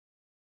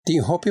Tem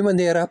Hopi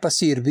manera para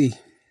sirbi.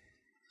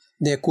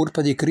 De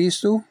culpa de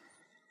Cristo.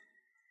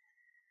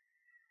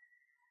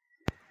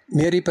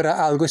 Meri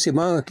para algo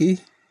semana aqui.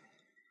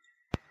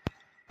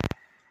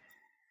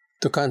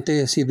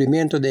 Tocante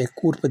sirvimiento de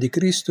culpa de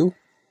Cristo.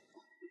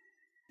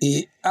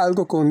 E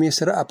algo como me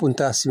será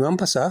apuntar semana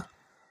passada.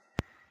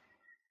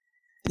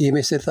 E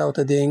me será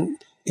também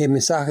o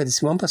mensagem de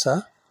semana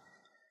passada.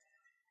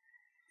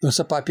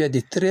 Nossa papia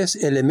de 3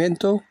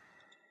 elementos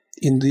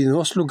em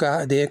nosso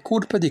lugar de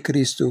culpa de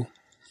Cristo.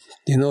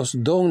 De nos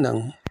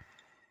donan.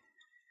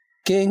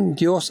 Quem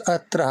Deus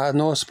atrai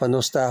nós para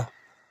nós estar.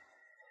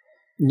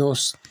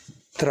 Nos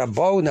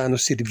trabalho,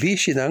 nos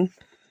serviço,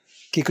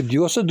 que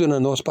Deus dona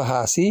nós para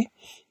fazer.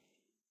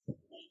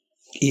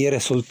 E o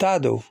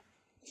resultado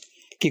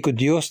que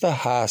Deus está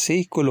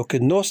fazendo com o que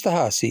nós está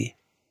fazendo.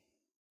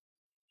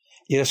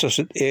 E isso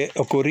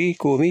ocorre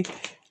comigo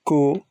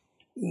que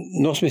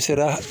nós me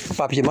será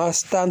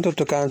mais tanto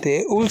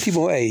tocante o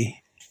último aí.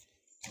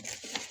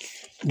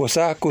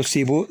 Você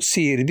consigo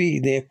sirvi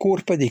de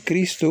culpa de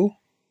Cristo.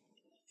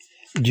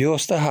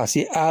 Deus está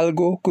fazendo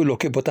algo com o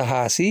que você está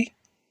fazendo.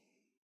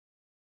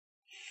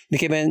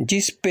 Que men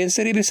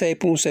dispensari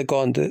por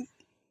segundo.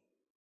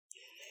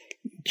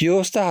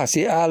 Deus está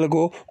fazendo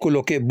algo com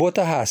o que você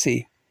está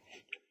fazendo.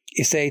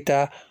 E se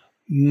está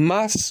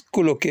mais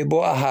com o que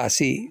você faz.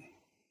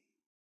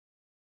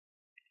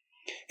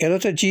 E não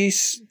te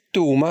diz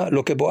toma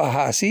o que você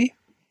faz.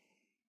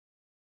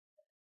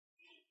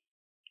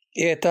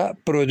 Eta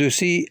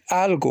produzir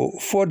algo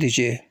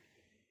forte.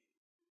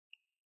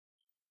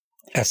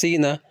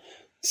 Assim,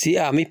 se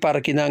a mim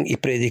para que não e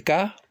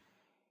predicar,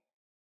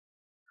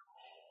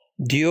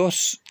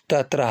 Deus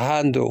está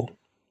trabajando,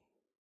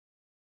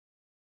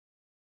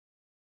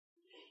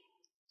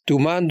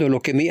 tomando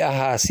lo que me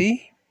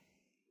hace,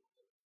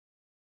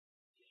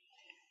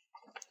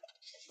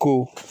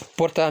 que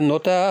porta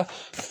nota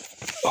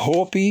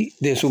Hopi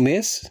de su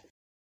mes,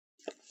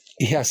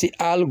 y hace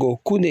algo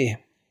con él.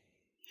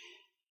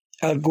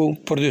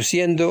 Algo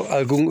produciendo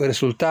algún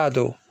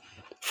resultado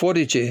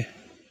fuerte.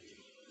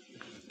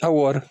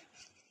 Ahora,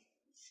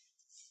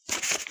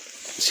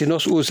 si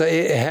nos usa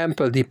el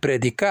ejemplo de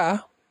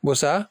predicar,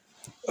 ¿vos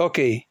ok,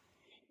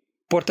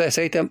 porta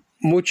aceita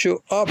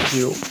mucho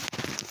obvio,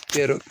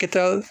 pero ¿qué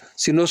tal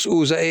si nos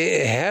usa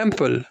el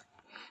ejemplo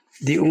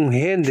de un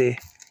hende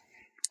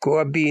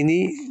que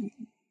viene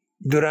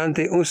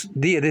durante un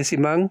día de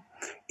semana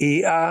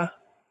y a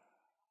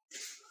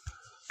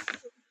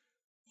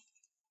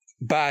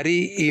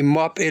bari y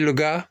mop el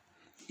lugar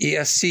y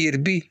a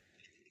sirbi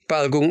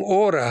para alguna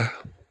hora.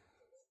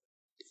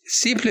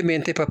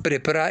 Simplemente para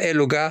preparar el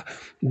lugar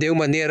de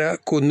una manera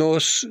que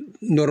nos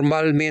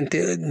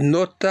normalmente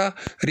no está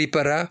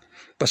reparar,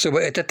 para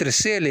sobre esta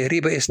tercera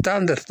riba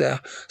estándar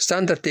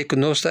que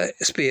nos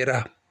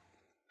espera.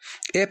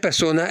 La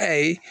persona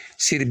ahí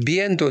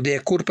sirviendo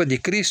de culpa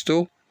de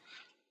Cristo,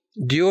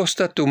 Dios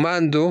está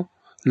tomando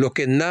lo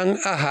que no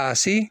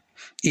hace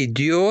y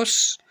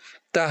Dios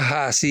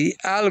está haciendo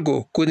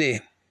algo con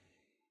él.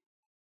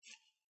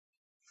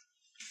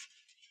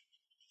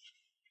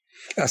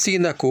 Así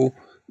que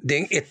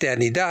de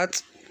eternidad,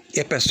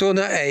 la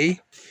persona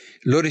ahí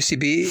lo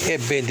recibe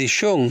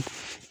bendición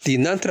de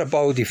un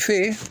trabajo de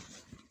fe,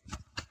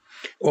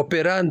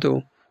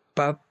 operando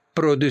para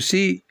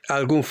producir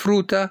alguna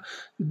fruta,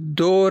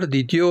 dor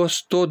de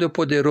Dios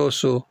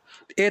Todopoderoso.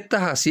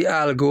 Esta hace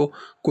algo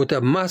que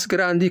es más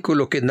grande que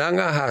lo que no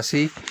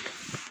hace,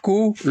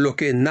 que lo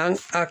que no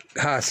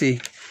hace.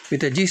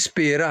 Mientras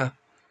espera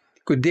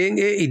que den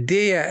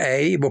idea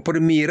ahí, por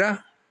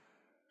mira,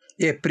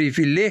 el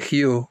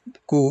privilegio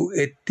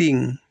que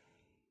tiene.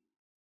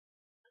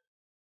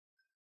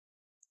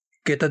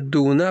 Que te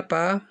dona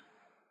para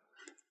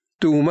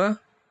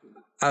tomar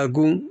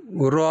algún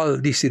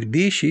rol de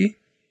servicio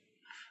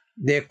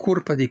de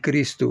culpa de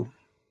Cristo.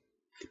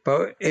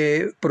 Para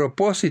el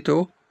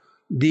propósito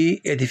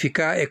de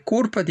edificar la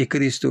culpa de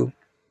Cristo.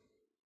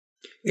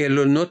 Él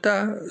lo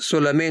nota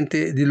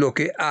solamente de lo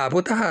que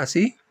Abota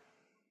hace.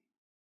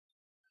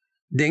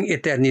 De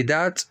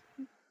eternidad,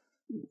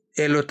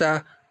 él lo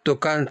está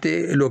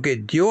tocante lo que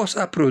Dios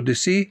ha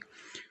producido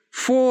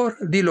fuera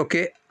de lo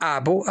que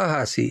Abo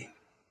hace.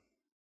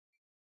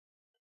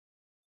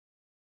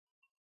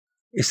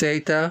 Esa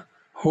está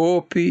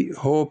Hopi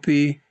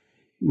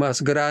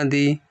más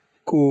grande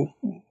que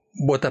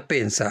bota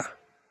pensa.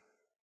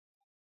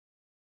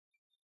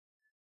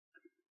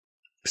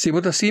 Si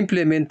bota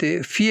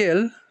simplemente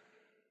fiel,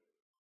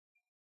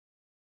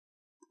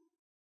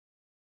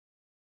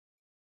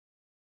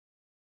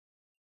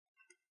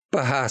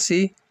 para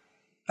hacer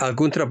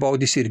algún trabajo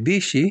de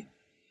servicio,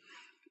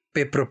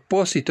 per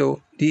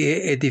propósito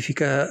de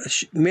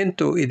edificación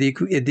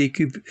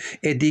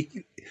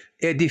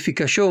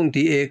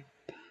de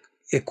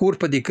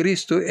culpa de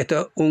Cristo, es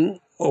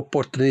una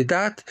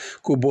oportunidad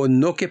que vos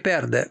no que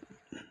perde.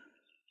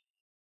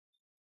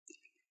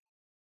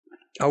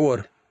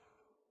 Ahora,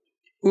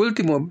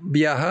 último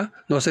viaje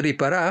nos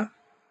repara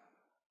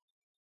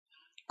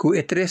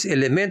que 3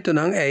 elementos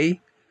nan hay,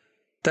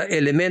 ta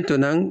elementos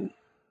nan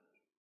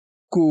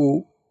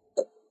que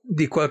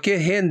de cualquier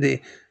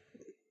gente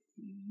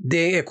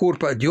de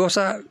culpa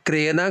Diosa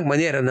crea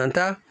manera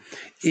nanta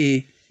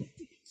y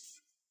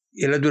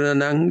ela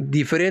donan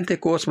diferentes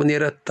cosas,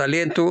 manera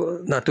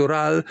talento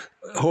natural,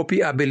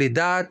 Hopi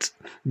habilidad,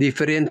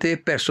 diferente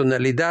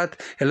personalidad,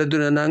 ela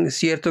donan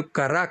cierto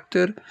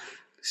carácter,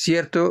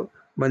 cierta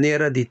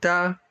manera de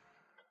estar,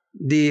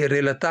 de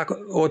relatar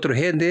con otra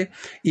gente,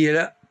 y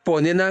ela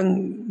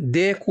ponen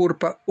de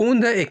culpa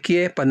onda e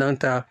que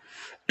pananta.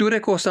 Tudo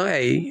cosa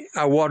aí,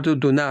 a guardo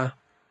donar.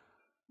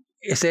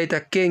 Essa é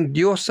quem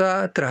Deus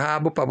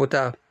trabalha para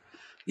botar.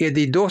 E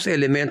de dois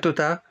elementos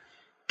tá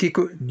que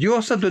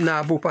Deus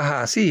donava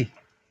para assim.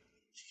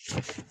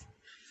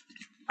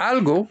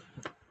 Algo,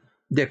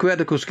 de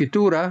acordo com a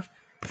escritura,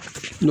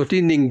 não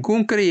tem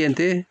nenhum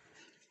crente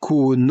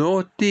que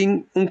não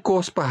tem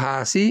coisa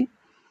para assim,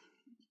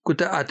 que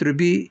está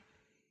atribuído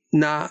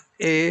na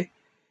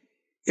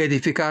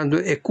edificando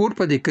a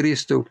culpa de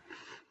Cristo.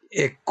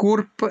 A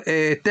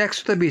texto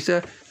está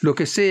dizendo, lo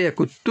que seja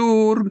que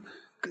tu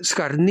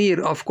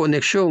escarnir of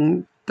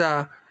conexão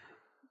está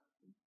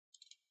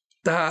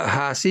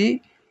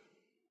assim,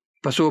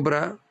 para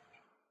sobra,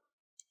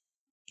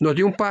 não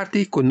tem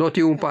parte, que não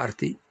tem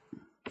parte.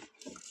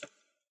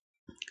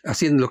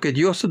 Assim, lo que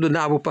Deus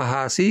donava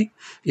para assim,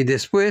 e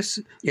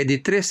depois, é de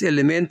três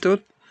elementos,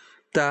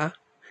 tá?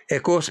 É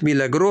coisa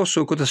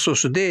milagroso que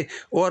sucede,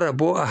 ora,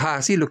 boa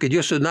assim, lo que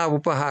Deus donava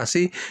para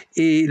assim,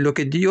 e lo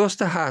que Deus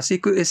está assim,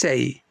 que é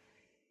aí.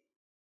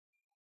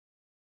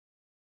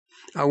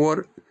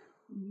 Agora,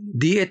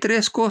 de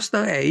três coisas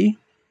aí,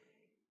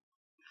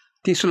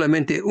 tem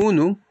somente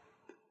um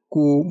que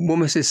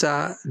vamos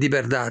dizer de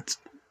verdade.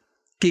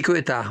 Que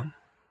é tá?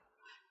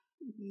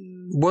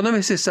 Bom, não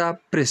precisa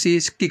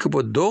preciso que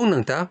o dom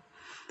não tá?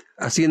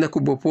 Assim na que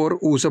o por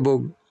usa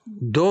o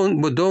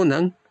dom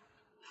não.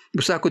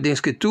 Você que tem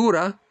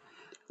escritura,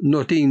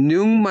 não tem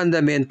nenhum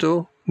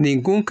mandamento,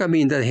 nenhum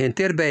caminho da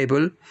gente da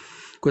Bíblia,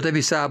 que está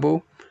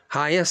avisado,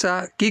 hanya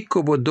sa que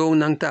o dom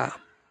não tá.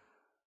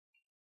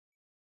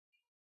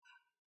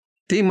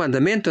 Tem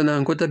mandamento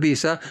não que está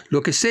avisado,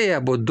 lo que seja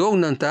o dom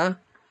não tá,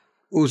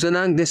 usa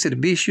não de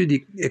serviço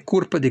de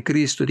culpa de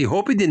Cristo, de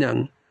Hopi de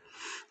não.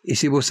 E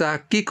se você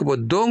aqui que o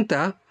dom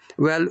tá,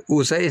 well,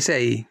 usa esse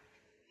aí.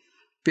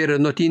 Pero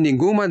não tem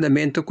nenhum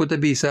mandamento que te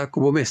avisa que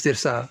o mestre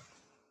sa.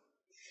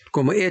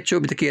 Como hecho,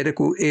 te quer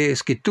que a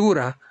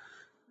escritura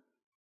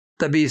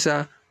te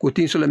avisa que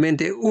tem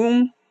somente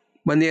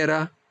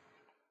maneira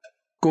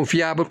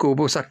confiável que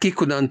você aqui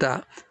que não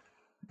tá.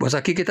 Você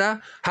aqui que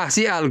tá,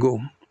 hace algo.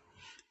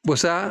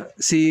 Você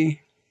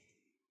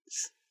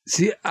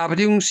se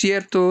abre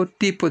certo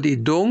tipo de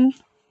dom,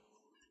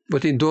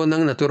 você dom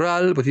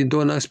natural, você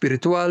dom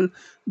espiritual,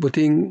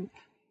 você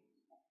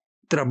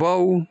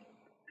trabalho,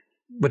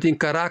 você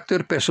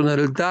caráter,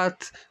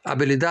 personalidade,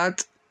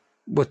 habilidade,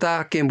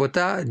 botar quem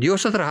botar,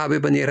 Deus trabalha de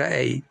maneira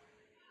aí.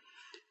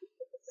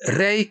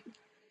 Rei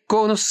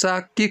conosce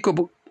que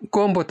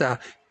como botar,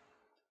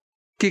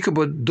 que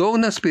dom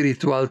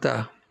espiritual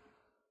tá.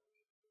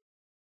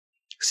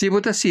 Se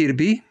botar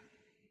sirbi,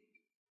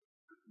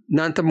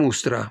 não te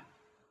mostra.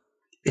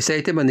 Essa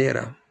é a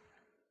maneira.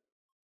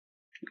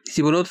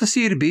 Se você não te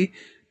sirbi,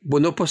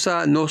 você não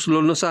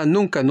pode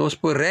nunca, nós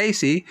por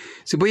reisi,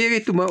 se você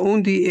tomar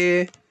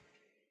dia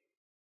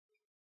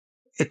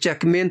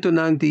checkmento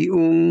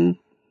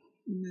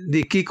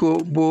de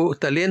kiko bo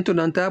talento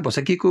nanta,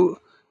 você kiko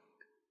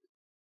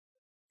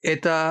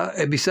eta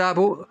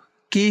avisado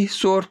que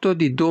sorto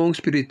de dom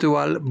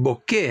espiritual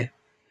boque.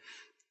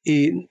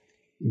 E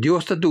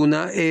Deus te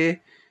dona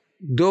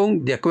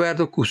dom de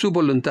acordo com sua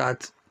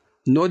vontade,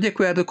 não de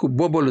acordo com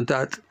boa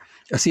vontade.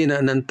 Assim,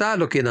 não está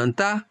lo que não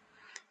está,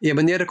 e a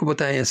maneira como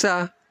está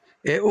essa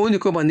é a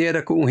única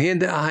maneira que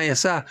hende a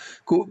essa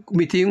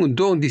que tem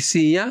dom de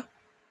ciência,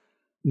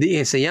 de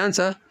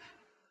ensinança,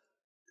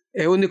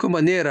 é a única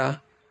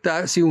maneira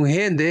que se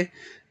hende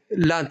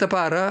lanta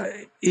para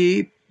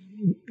e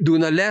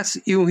duna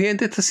les e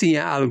hende te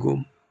ciência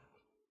algo.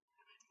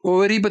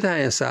 O riba está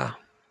essa.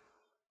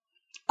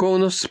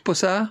 Conos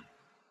posa,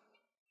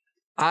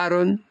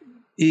 Aaron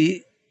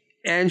e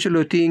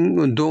Angelo tem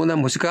dom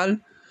musical,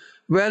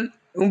 well,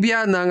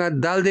 dia nga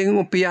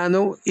dalding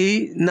piano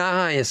e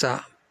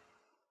nahayasa.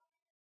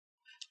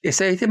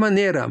 Essa é a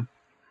maneira.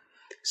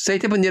 Essa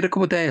é a maneira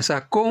como tem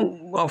essa.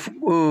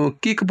 Com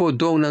que o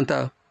dom não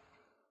está.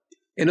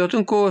 E não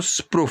tem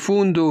coisa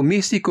profundo,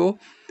 místico,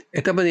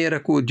 é a maneira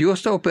que Deus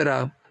está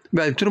operando.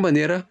 De outra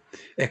maneira,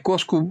 é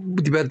coisa que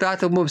de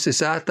verdade vamos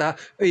precisar.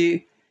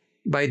 E,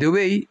 by the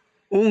way,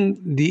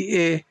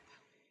 de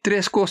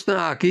três coisas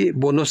aqui,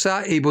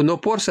 bonosa e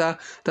bonoporsa,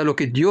 tá lo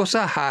que Deus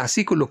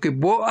hace com lo que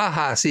bo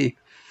hace.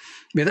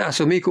 Mira,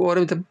 assumir que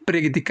ora está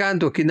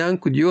predicando que não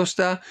que Deus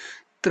está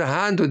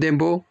trabalhando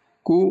dentro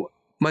com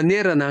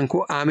maneira não que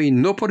amém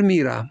não por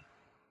mira.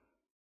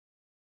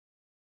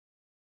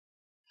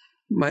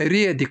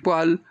 Maioria de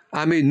qual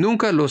amém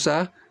nunca lo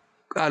sa,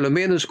 a lo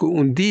menos que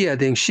dia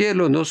de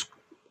cielo nos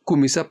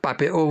começa a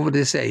papel over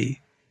de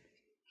sei.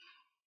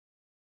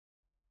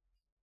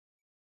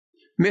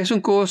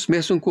 mesmo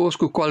coisa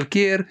com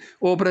qualquer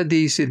obra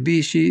de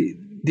serviço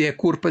de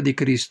culpa de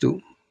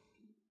Cristo.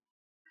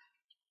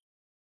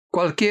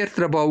 Qualquer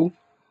trabalho,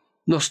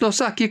 nós não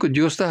sabemos que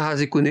Deus está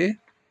fazendo com ele,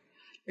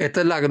 é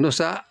talaga nós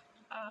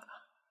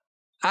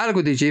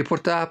algo de jeito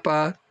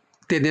para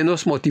ter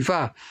nos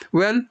motivar.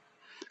 Well,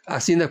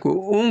 assim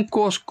que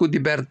coisa de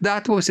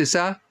verdade você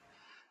sabe,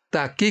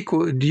 está aqui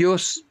que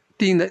Deus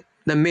tem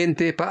na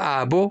mente para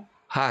abo,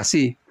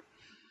 assim.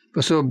 Por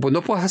isso,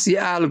 não pode fazer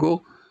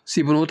algo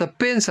se você não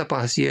pensa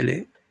para fazer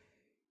ele.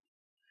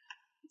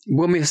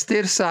 O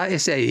mistério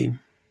é aí.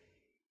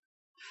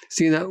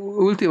 Se na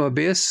última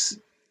vez,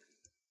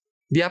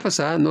 dia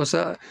passado, nós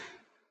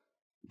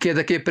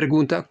queda que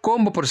pergunta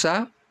como por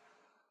ça?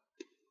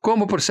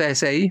 Como por ça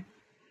é aí?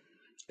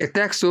 O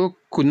texto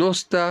que nós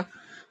está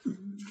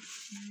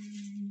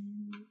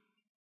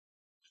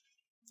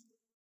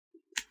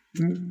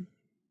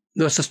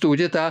nossa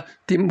estudia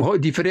tem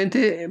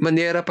diferente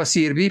maneira para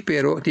servir,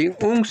 pero tem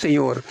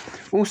Senhor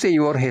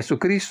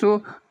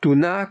Jesucristo, tu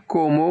na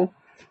como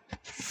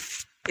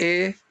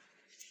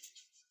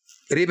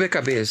ribe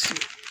cabeça.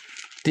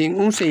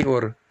 Tem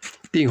Senhor,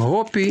 tem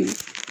Hopi,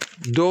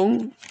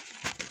 dom,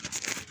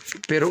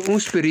 pero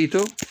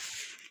espírito,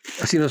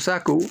 assim não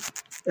saco,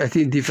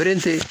 tem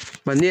diferente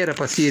maneira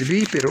para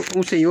servir, pero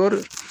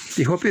Senhor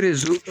tem Hopi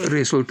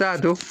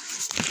resultado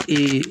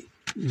e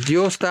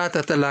Deus está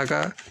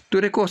talaga,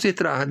 tu recosi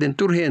traha den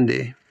tur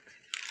hende.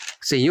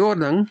 Senhor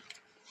nang,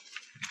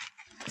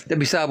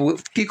 tabi sabu,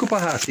 kiko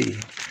pahasi.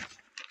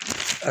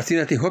 Assim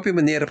natin hopi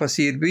maneira para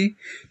servir,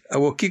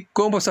 awo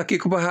como sa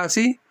kiko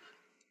pahasi,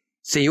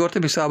 Senhor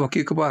tabi sabu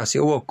kiko pahasi.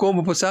 Awo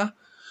como sa,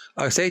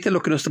 aceita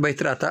lo que nos vai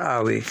trata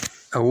awe.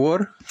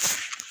 Agora,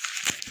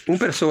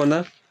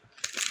 persona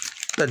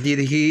está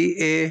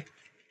dirigir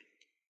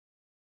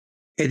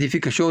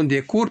edificação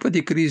de corpo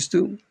de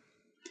Cristo.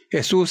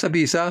 Jesus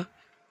avisa,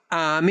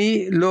 a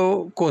mí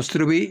lo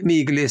construí mi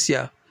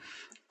iglesia.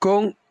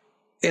 Con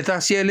esta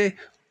ciele,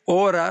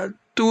 ora,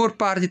 tur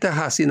parte ta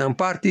hasinan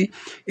parte,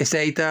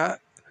 esta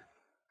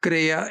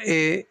crea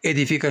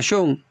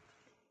edificación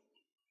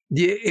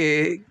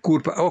de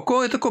culpa. O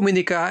con esto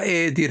comunica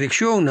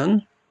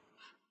dirección,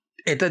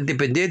 esta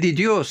depende de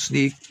Dios,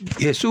 de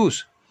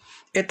Jesús.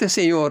 Este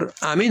Señor,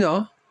 a mí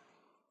no,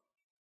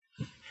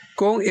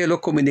 con él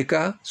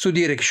comunica su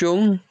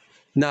dirección,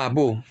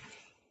 nabo.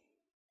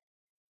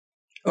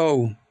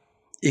 Oh,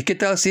 ¿y qué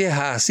tal si es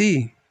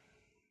así?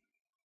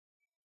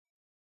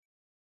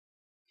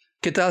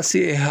 ¿Qué tal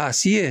si es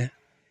así?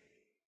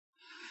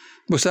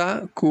 Pues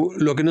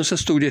lo que nos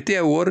estudia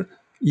ahora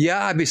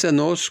ya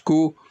avisanos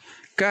que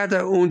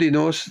cada uno de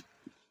nosotros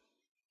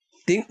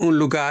tiene un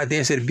lugar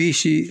de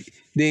servicio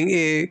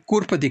de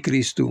culpa de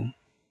Cristo.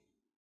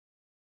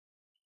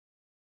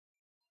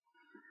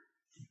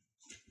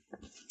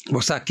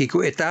 Pues aquí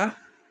está.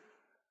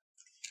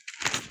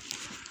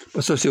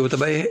 Pues si usted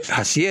va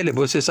a hacerle,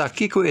 pues es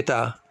aquí que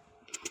está.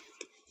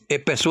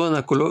 Es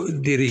persona que lo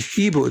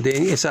directivo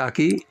de esa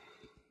aquí.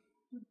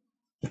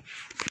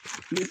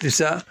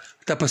 Está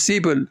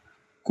posible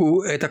que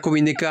esta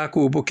comunicar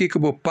con un poquito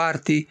como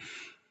parte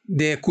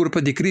de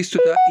culpa de Cristo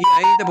y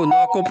ainda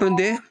no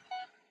comprender.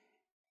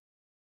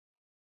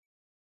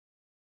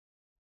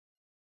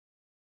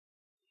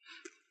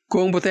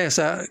 Como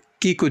essa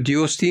que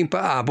Deus tem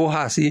para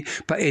abohasi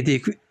para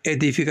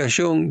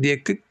edificação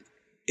de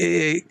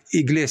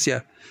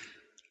igreja.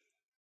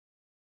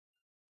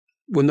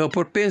 Não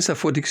por pensar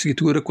fora de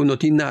escritura que não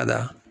tem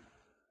nada.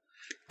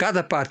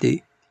 Cada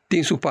parte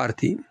tem sua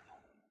parte.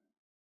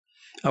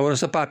 Agora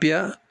essa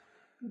papia,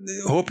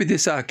 Hopi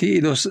de aqui,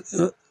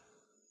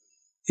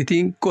 e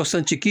tem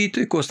coisa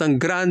chiquito, e coisa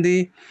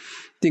grande,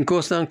 tem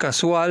coisa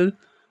casual,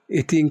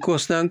 e tem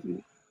coisa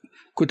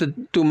que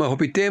toma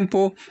Hopi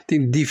tempo,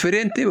 tem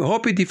diferente,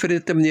 Hopi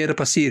diferente maneira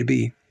para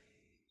servir.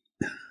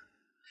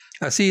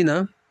 Assim,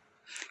 né?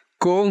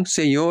 Com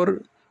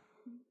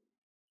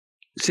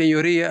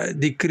Senhoria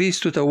de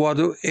Cristo está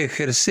guardo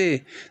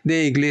exercer na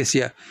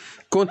igreja.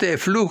 Conta o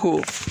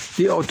fluxo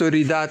de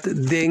autoridade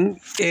da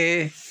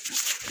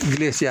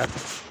igreja.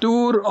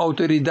 Tur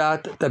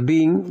autoridade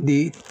também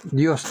de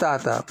Deus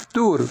Tata.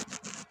 Tur.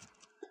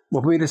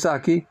 Vamos ver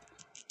aqui.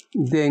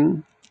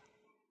 Den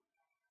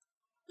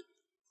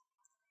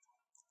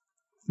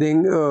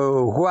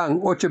Juan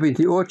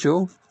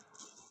 8:28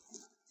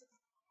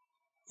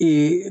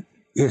 e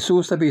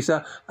Jesus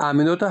avisa, a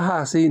mim não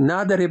tahasi,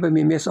 nada reba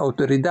mi mes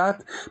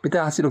autoridade,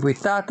 pitahasi no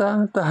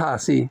pitata,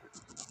 tahasi.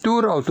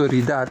 Tur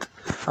autoridade.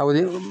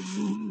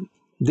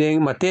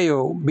 En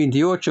Mateo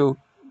 28,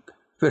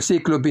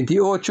 versículo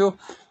 28,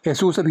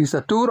 Jesus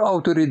avisa, tur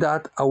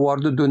autoridade a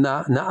guardo do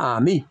na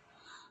ami.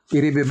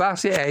 E rebe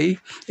base aí,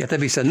 e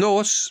avisa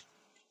nós,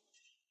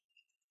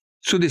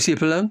 su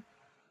discípulo,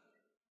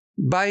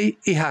 vai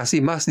e hasi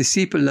mas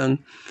discípulo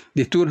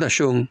de tur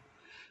nação.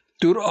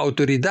 Tur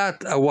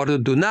autoridade a guardo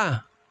do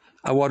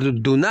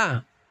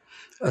na.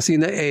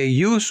 Assim é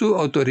uso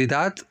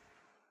autoridade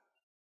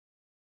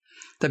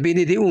também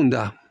de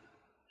unda.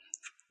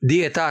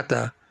 De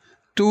etata.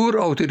 Tur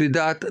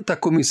autoridade ta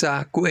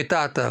começar com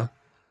etata.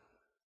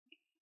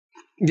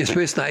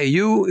 Después na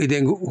EU y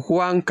en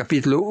Juan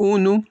capítulo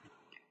 1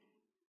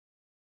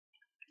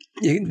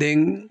 y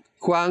en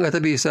Juan at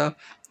bisa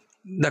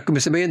na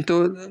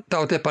comenzamiento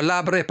tauta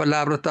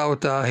palabra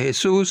tauta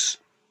Jesús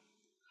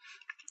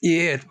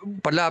y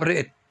palabra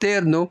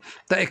eterno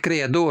ta es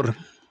creador.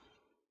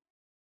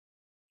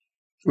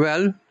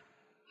 Well,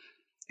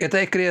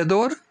 ¿esta es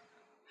creador?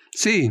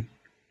 Sí.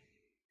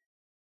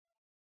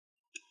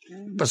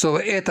 Pasó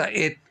esta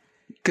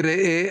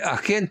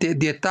agente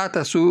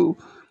dietata su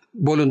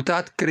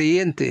voluntad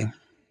creyente.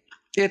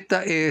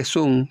 Esta es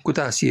un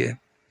cutasie.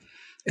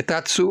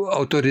 Esta su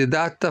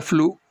autoridad ta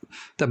flu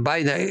ta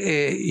vaina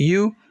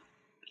you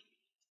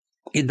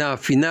y na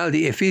final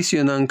de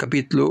Efesios en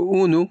capítulo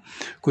 1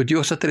 que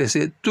Dios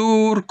 13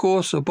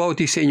 turcos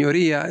bauti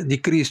señoría de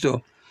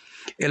Cristo.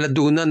 Ela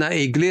dona na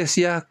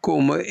iglesia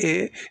como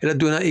ela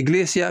dona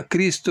iglesia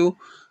Cristo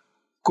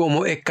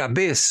como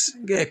cabeza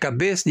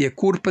de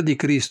culpa de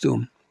Cristo.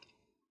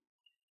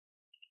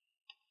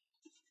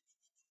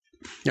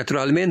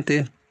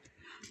 Naturalmente,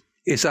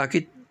 es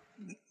aquí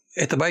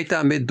esta vai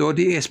también do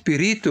de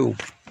espíritu.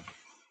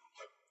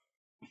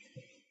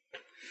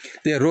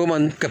 De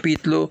Roman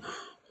capítulo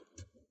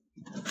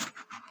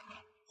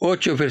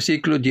 8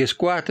 versículo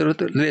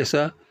 14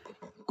 lesa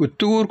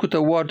cultura que ta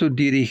guardo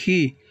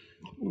dirigir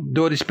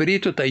do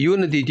espíritu ta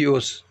una de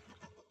Dios.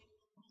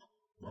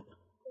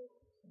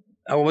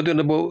 Ahora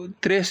tenemos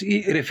tres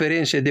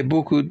referencias de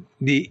buku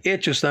de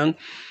Hechos tan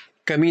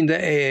camina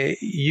de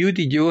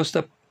Dios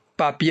ta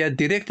papia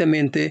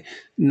directamente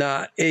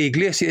na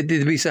iglesia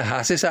de bisa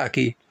haces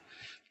aquí.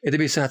 De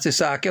bisa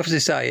haces aquí of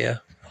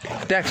Isaiah.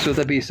 Texto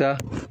de bisa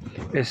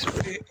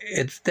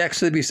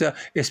texto de bisa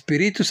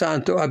Espíritu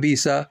Santo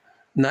avisa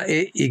na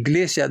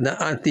iglesia na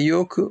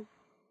Antioch.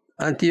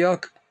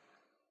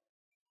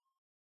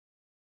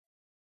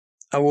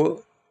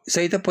 Ahora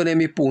seita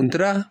ponemi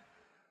puntra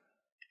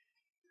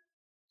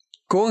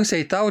con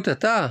seitao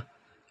tata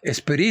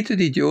Espíritu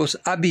de Dios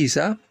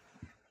avisa.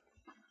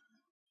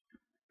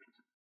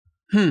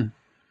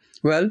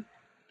 Well,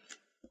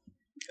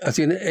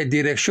 así en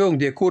dirección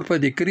de culpa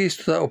de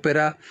Cristo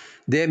opera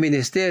de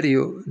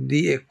ministerio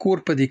de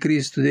culpa de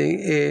Cristo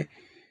de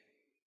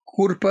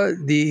culpa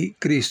de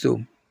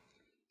Cristo.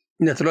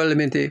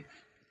 Naturalmente,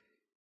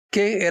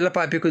 ¿qué es la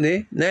papia con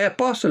él? No es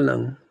apóstol,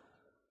 no.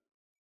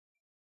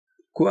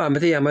 Cuando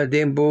te llama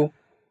dembo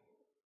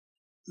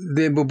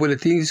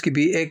boletins que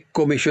es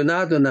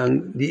comisionado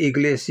de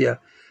iglesia,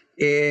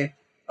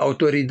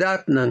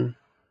 autoridad,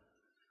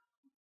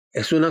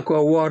 es una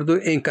coaguardo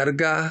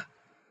encargada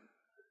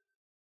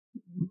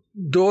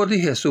de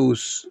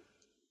Jesús.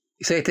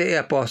 Este es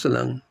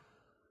apóstol.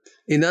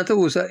 Y nada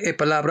usa la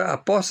palabra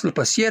apóstol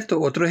para cierto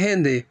otro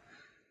gente.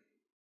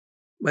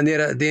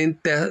 Manera de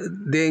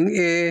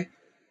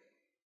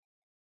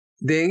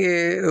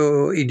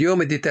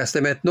idioma de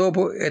testamento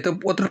nobo, es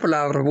otra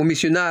palabra, un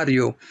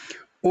misionario,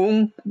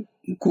 un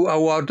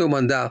aguardo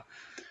manda.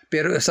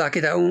 Pero esa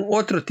está un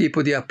otro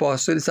tipo de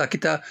apóstol, esa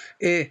está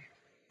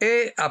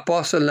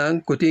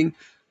apóstol que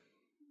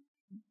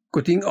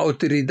tiene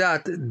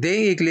autoridad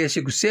de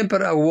iglesia que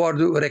siempre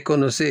aguardo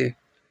reconocer.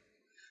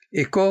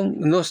 Y con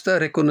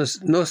nuestra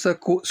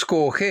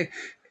escoge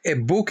el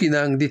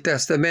buquinan de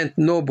testamento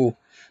nobo.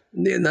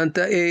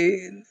 Nanta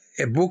el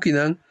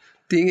buquinan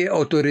tiene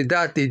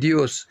autoridad de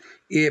Dios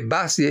y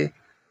base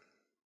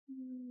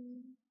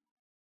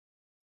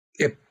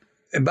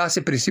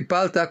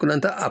principal está con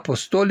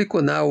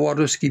apostólico na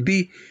aguardos que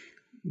vi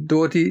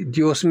do de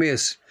Dios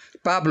mes.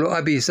 Pablo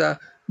avisa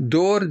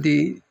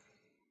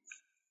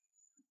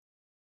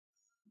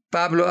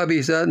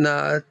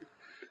na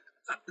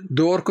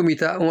dor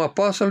comita un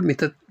apóstol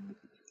mita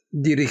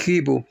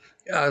dirigido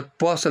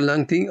apóstol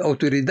não tem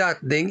autoridade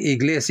den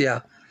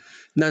iglesia,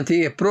 não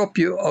tem a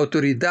própria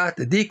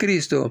autoridade de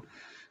Cristo,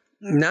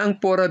 não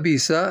por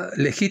avisa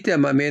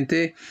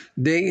legitimamente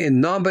den em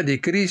nome de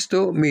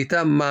Cristo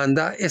mita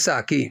manda essa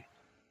aqui.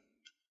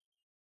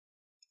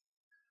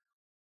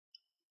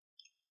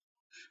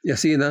 E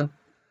assim, né?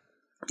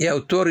 E a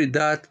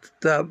autoridade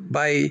tá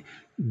vai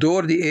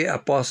dor de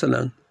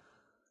apóstolo.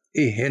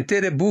 E gente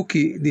de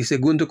buki de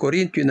 2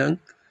 Coríntios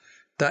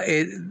ta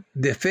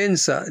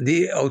defensa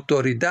de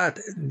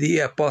autoridade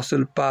de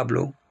apóstolo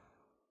Pablo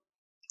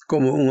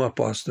como un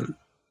apóstol.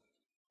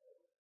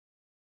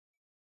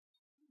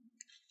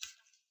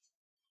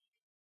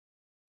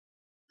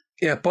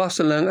 E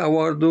apóstolo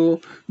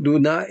aguardo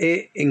duna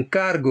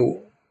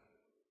encargo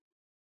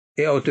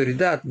e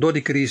autoridade do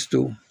de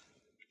Cristo.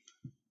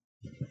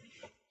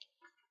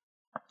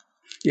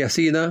 E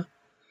assim,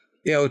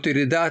 e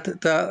autoridade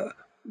ta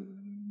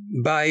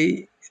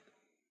vai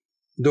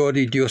do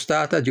de Dios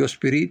Tata, Dios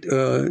Spirit,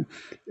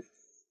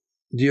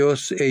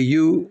 Dios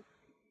EU,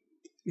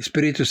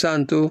 Espíritu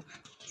Santo,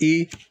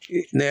 y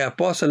na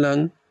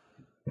apóstolan,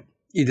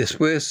 y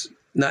después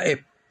na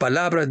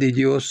palabra de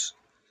Dios,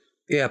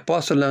 e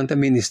apóstolan ta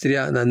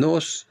ministria na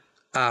nos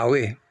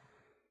awe.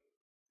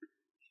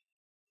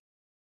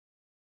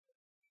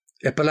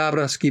 E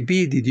palabras que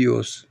vi de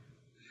Dios,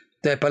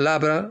 ta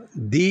palabra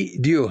de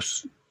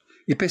Dios.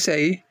 Y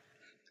pensei,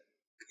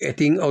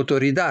 tiene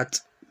autoridad.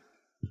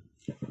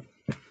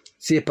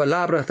 Si la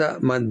palabra está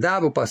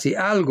mandado para hacer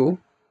algo,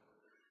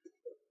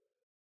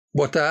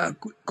 bota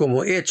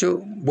como hecho,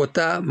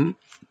 bota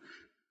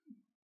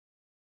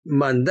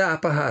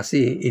mandar para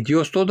hacer. Y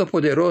Dios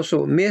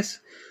Todopoderoso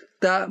mes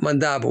está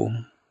mandado.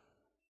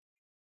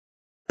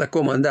 Está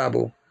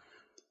comandado.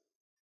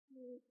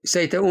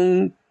 Se está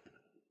un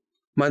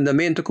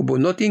mandamento que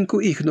no tiene que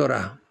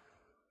ignorar.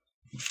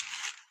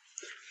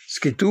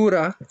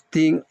 Escritura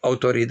tiene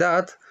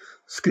autoridad.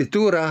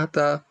 Escritura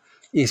está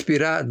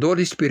inspirada por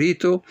el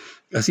Espíritu.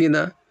 Así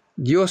na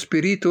Dios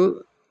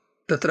Espíritu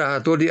está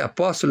trabajando de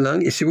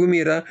apóstol. Y si uno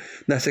mira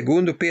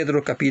en 2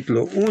 Pedro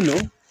capítulo 1,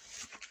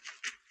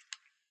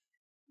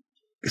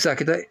 esa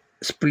que te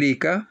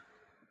explica.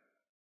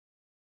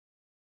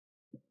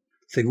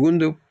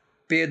 2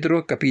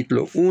 Pedro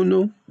capítulo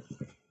 1.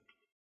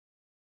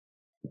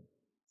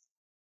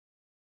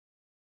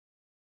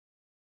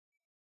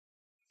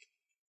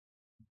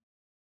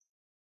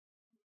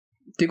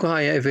 Tengo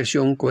ahí la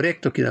versión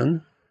correcta que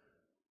dan.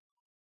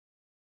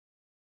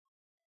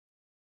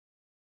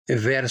 El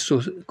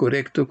verso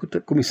correcto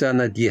comienza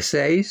en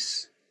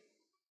 16.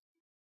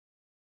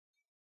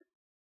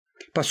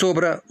 Para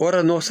sobra,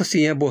 ora nossa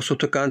Senhora, vos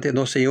tocante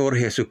no Señor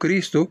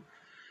Jesucristo,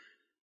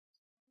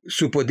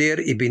 su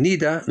poder y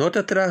venida, no te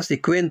atrás de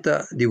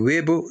cuenta de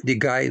huevo de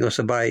gai no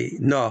sabai.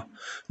 No,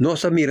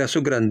 nos mira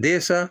su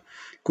grandeza,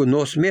 con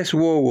nos mes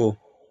huevo,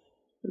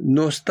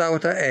 nos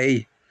tauta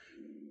ei.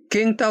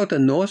 Quem tauta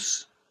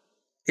nos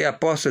é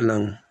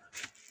apóstolan.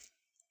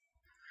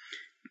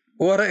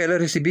 Ora ela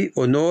recebi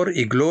honor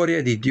e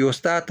glória de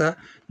Deus Tata,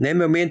 no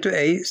momento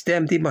ei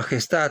stem de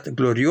majestade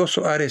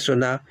glorioso a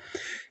ressonar.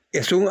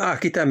 Es un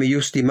aquita mi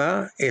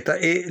justima, eta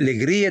e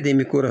alegria de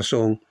mi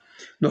corazón.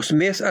 Nos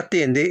mes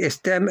atende,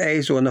 estem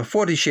ei zona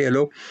for di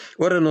cielo,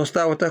 ora nos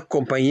tauta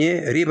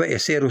compañía riba e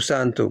cero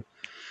santo.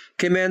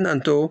 Que men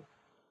anto,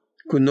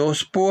 que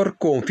nos por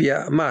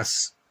confia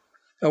mas.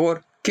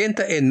 Ahora,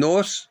 quenta e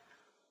nos,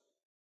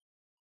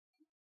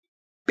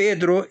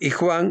 Pedro y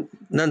Juan,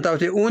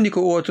 nantaute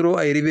único otro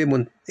a riba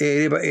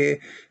e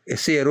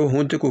cero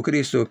junto con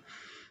Cristo.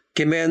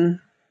 Que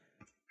men,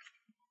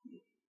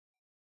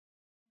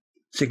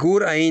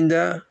 seguro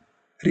ainda,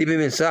 ribe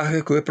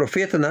mensaje que o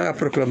profeta não ha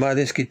proclamado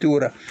em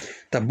escritura.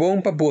 Tá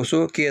bom para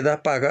você queda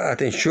paga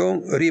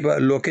atenção riba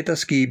lo que está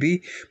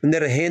escrito,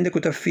 maneira hende que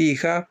está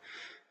fija,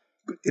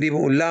 riba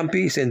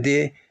lampi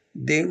acende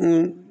de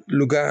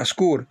lugar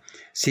escuro.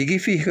 Sigue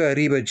fija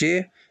riba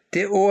je,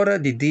 te hora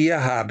de dia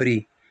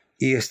abre,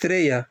 e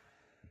estrela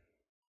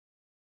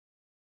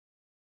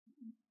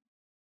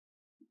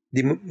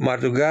de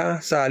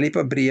madrugada sale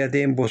para brilhar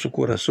dentro do vosso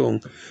coração.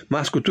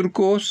 Mas que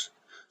turcos,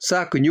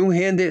 sabe que nenhum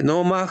hende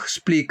não mais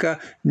explica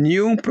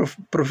nenhuma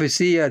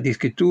profecia de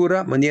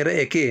escritura, maneira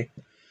é que,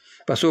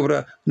 para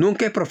sobra,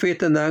 nunca é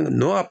profeta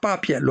não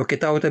apapia lo que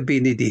está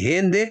bem de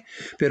hende,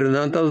 pero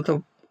não está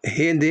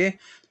hende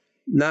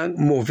não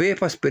mover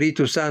para o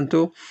Espírito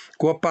Santo,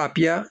 com a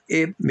papia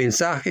é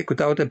mensagem que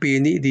está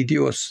bem de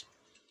Deus.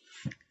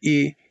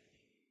 E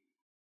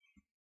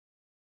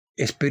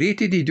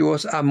Espírito de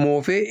Deus a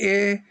move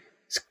é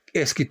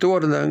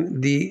escritor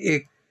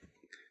de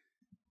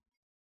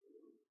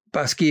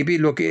para escrever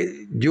lo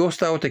que Dios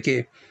está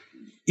que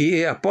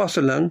y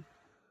apóstol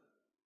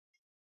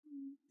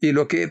y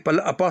lo que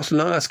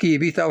apóstol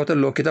escribe está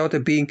lo que está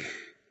bien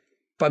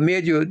para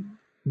medio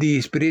de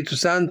Espíritu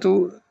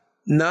Santo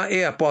na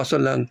é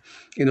apóstol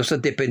y nos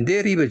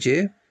depender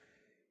de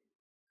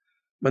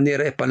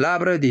manera é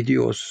palavra de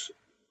Dios.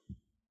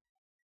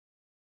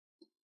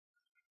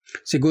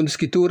 Segundo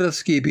escritura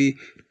escreve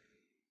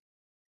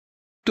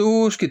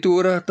tu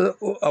escritura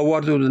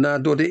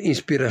aguardado de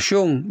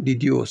inspiração de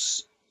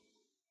Deus.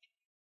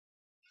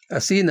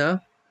 Assim,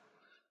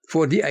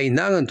 for di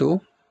ainangan to,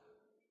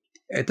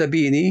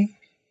 etabini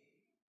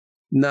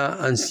na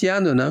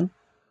anciano nang,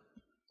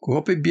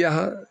 Hopi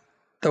biyaha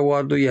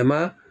tawardo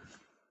yama,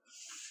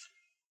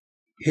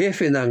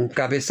 jefe ng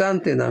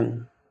cabezante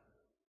ng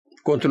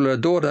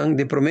controlador ng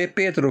de 1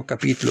 Pedro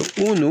capítulo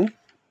 1,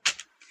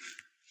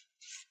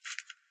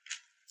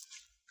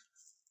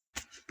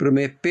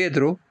 1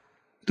 Pedro,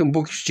 ito un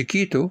poco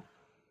chiquito,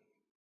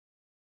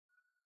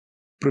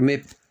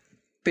 1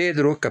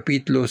 Pedro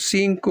capítulo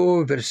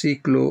 5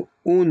 versículo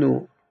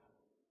 1,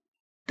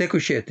 teco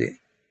 7.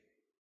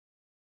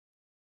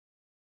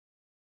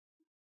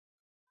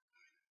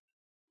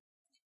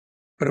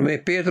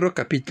 Pedro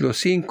capítulo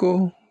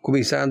 5,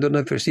 comenzando en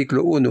el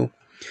versículo 1.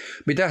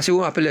 Me da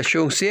una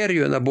apelación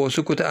seria en la voz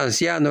de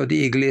anciano de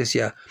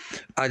iglesia.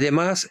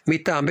 Además, me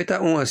también da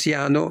un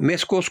anciano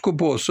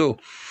mescoscoboso,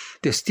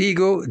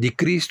 testigo de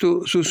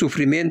Cristo, su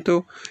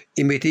sufrimiento,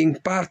 y me tiene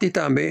parte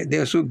también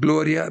de su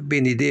gloria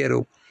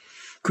venidero.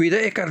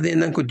 Cuida e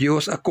cardenan que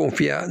Dios a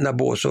confia na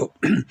boso.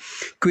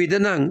 Cuida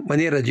nan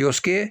manera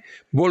Dios que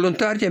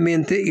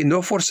voluntariamente y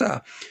no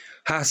forza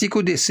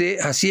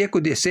hacía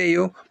con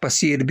deseo para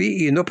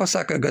sirbi y no para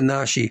sacar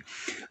ganashi.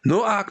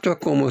 No actúa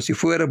como si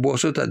fuera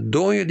vosotros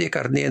dueño de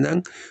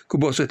carnenan, que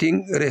vosotros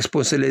tienen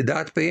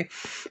responsabilidad,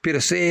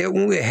 pero sea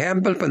un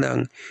ejemplo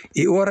para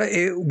y ahora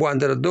el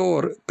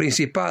wanderador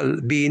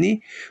principal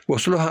vini,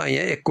 vosotros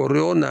haya el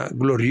corona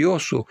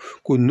glorioso,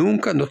 que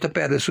nunca no te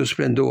pierde su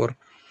esplendor.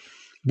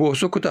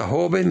 Vosotros que está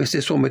joven, me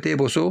se somete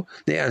vosotros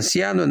de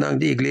anciano en la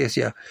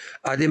iglesia.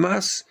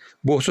 Además,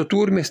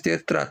 vosotros me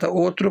trata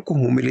otro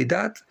con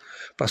humildad,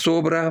 para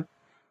sobra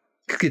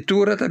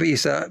escritura te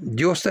avisa,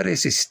 Dios te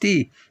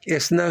resistí,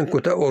 es nan que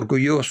está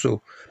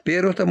orgulloso,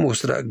 pero te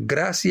muestra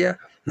gracia,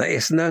 na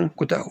es nan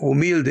que está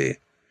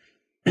humilde.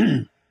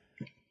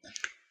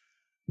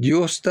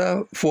 Dios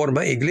te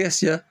forma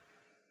iglesia,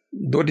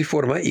 donde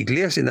forma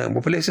iglesia nan.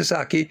 Por eso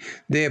aquí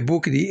de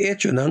book de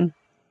hecho nan,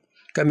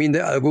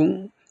 camina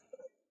algún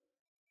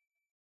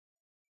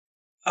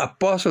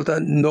apóstol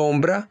te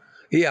nombra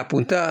y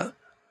apunta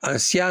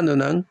anciano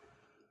nan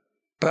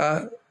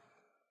para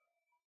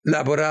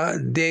laborar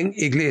en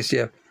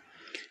iglesia.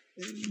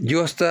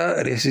 Dios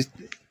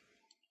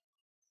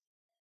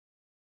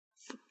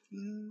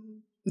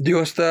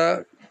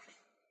está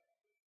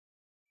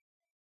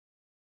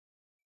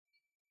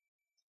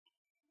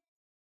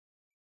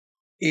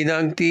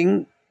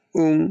inanting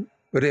una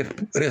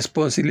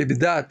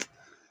responsabilidad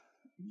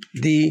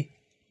de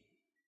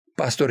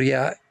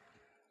pastorear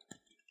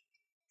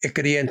el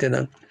creyente.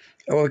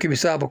 Ahora que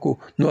sabe que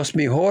no es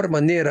mejor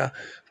manera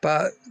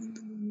para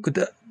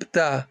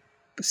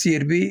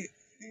servir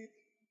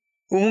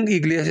una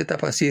iglesia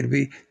para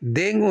servir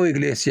en una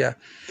iglesia,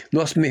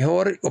 no es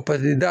mejor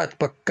oportunidad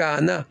para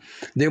cana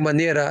de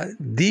manera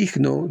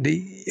digna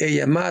de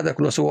llamada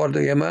que nos guarda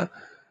llamar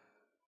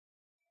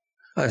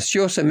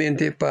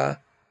ansiosamente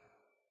para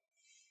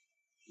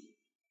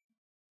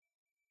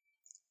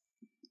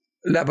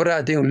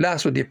labrar de un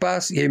lazo de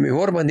paz y la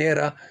mejor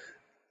manera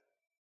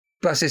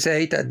para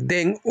se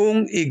en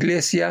una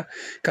iglesia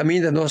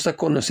camina nos a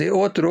conocer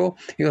otro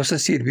y nos a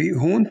servir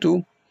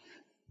junto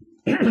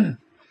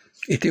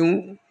y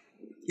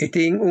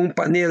tiene un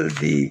panel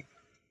de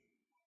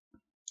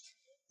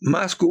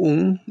más que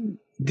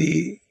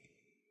de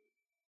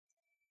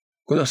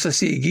que nos a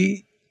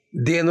seguir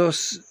de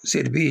nos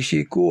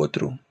servir con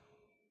otro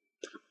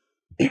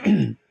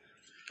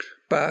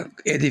para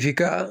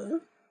edificar,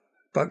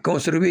 para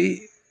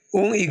construir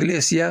una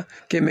iglesia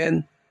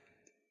que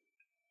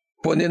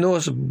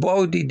ponernos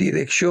bajo de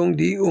dirección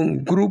de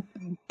un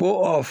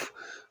grupo de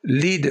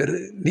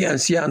líderes de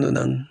ancianos.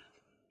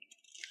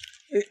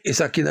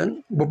 Es aquí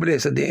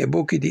pobreza de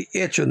boca de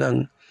hecho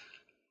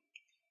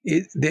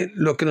y de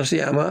lo que nos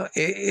llama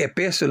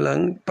epístola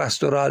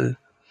pastoral.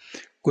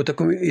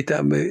 Y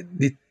también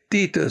de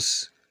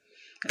Titus,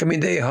 que me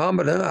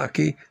deja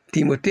aquí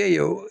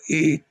Timoteo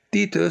y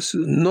Titus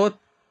no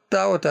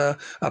tauta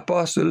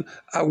apóstol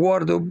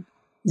aguardo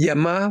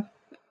llamar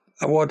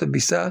aguardo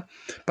visa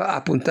para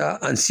apuntar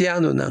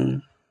anciano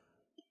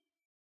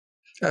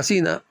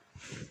así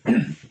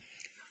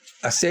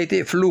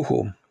aceite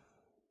flujo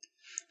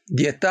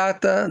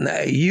dietata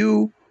na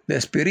ayu na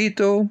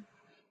espíritu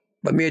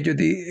por medio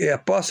de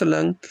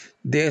apóstol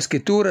de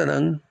escritura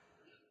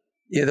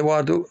y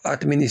Eduardo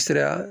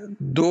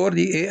administrador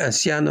de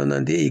anciano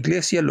de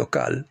iglesia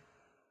local.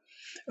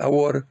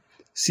 Ahora,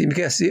 si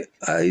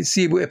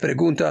me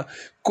pregunta,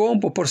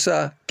 ¿cómo por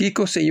sa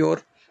Kiko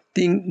Señor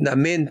tiene na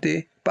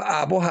mente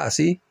para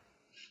abojarse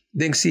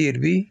den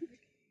sirvi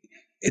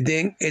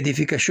den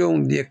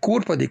edificación de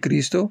cuerpo de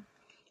Cristo?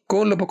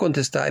 ¿Cómo lo puedo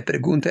contestar? Y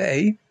pregunta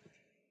ahí.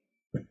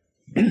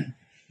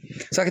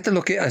 ¿Sabes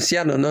lo que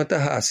anciano no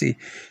está así?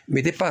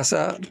 Me te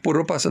pasa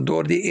por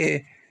pasador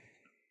de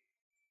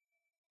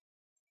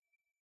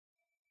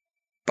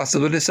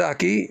pasador de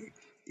aquí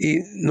y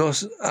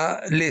nos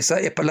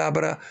lesa la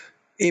palabra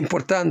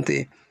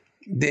importante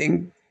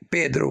de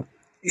Pedro.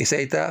 Esa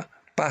está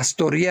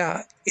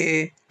pastorear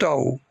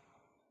tau.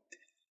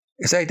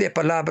 Esa es la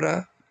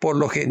palabra por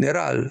lo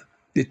general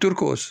de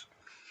turcos.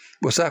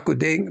 Vos saco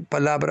de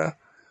palabra,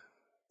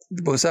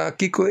 vos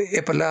saco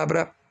la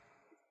palabra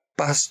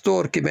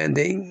pastor que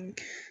venden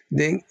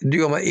de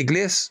idioma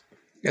inglés.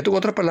 Y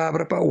otra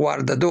palabra para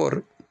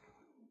guardador.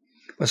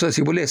 Mas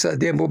si vos lees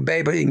de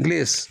Biblia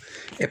inglés,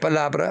 la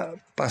palabra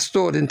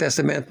pastor en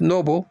Testamento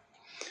Nobo,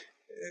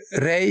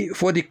 rey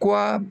fue de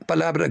cuál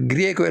palabra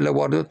griego el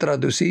guardo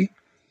traducí,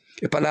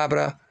 la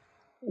palabra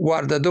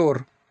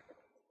guardador.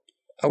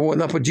 Ahora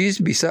no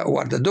podéis bisa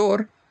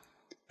guardador,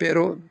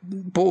 pero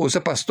puedo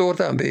usar pastor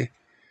también.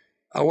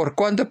 Ahora,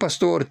 ¿cuántos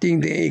pastor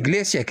tiene de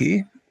iglesia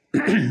aquí?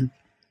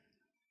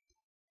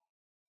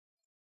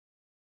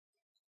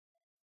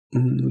 1,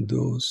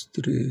 2,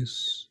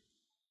 3,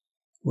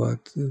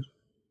 4.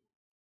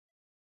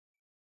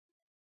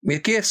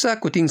 Me queda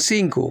saco, tiene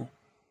 5.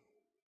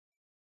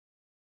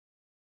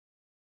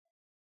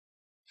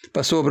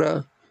 Para sobre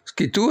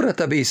escritura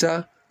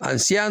tabisa,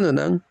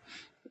 anciano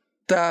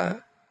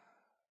ta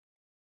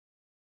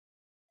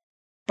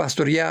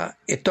pastorear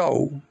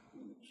etau.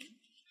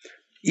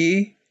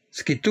 Y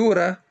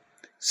escritura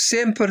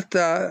siempre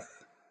está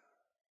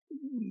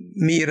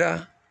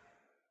mira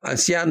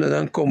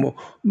anciano como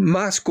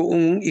más que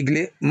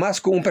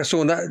una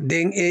persona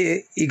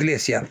de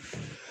iglesia.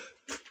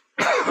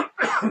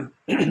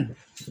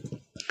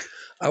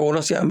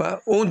 Ahora se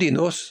llama un de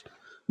nos,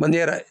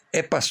 manera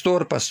es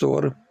pastor,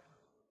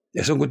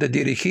 es un que te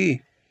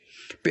dirigí,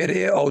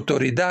 pero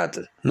autoridad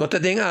no te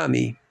den a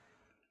mí,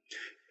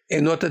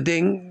 y no te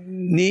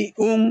den ni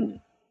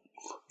un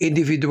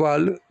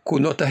individual que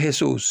no te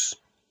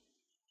Jesús.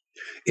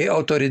 Y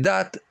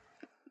autoridad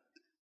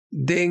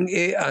den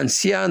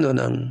anciano,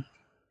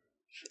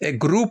 el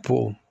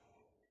grupo,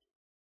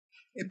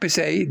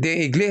 pensei,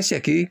 de iglesia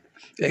aquí,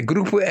 el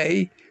grupo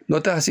ahí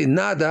no te hace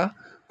nada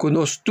que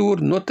tú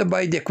no te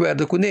vas de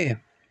acuerdo con él.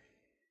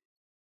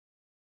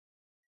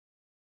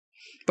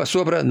 Para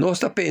sobre nós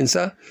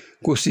pensa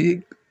que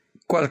si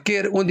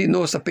qualquer um de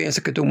nós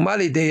pensa que tem uma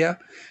mala ideia,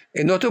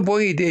 é não tem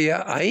boa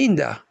ideia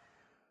ainda.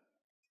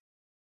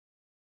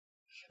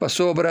 Para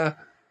sobre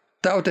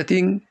tal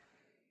tem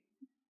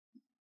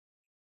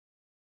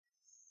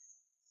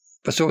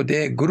para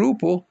sobre o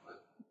grupo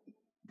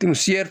tem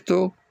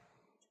certo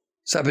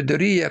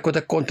sabedoria que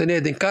está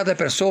contenida em cada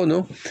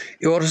pessoa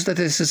e agora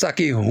está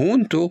aqui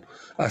junto,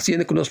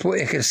 assim que nós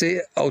podemos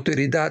exercer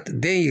autoridade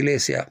da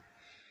igreja,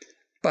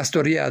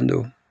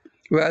 pastoreando.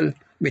 Well,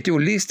 meteu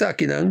lista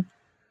aqui não,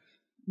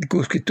 que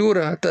a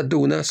escritura está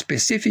dando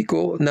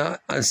específico na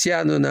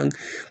anciano não,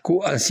 que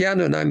o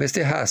anciano não me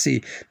está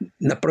assim,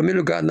 na primeiro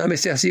lugar não me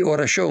está assim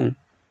oração.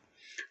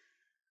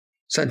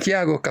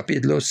 Santiago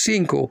capítulo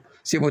 5,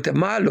 se você é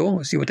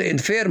malo, se você é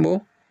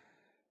enfermo,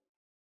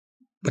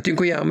 você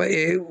chama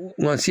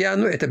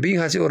anciano e também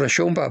faz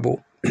oração para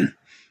você.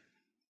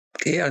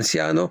 E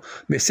anciano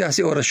me está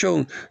assim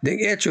oração,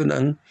 de hecho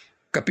não,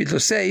 capítulo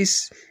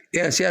 6, e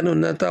anciano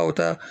não está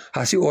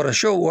assim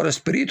oração, ora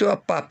espírito a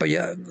papa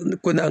ya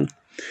kunang.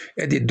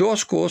 É de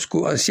duas coisas que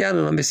o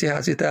anciano não me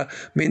está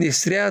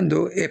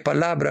ministrando a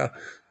palavra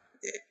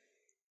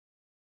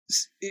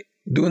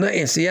de uma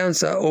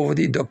enseñanza ou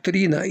de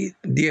doutrina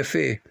de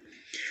fé.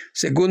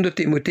 Segundo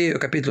Timoteo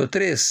capítulo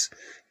 3,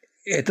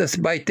 estas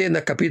vai ter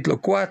no capítulo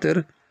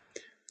 4,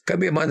 que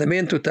o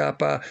mandamento está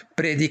para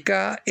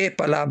predicar a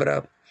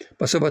palavra,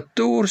 para sobre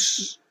tua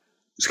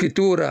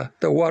escritura,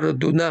 está guarda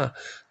de uma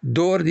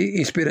dor de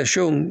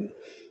inspiração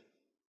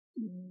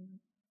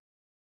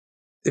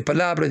de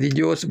palavra de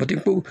Deus, para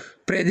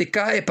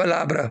predicar a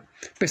palavra.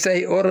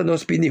 Pensei, ora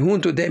nós pedimos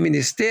junto do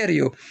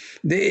ministério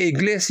da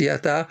igreja,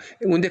 tá?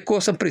 Uma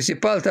coisa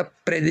principal está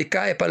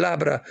predicar a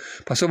palavra.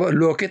 Para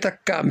sobre o que está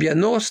cambia,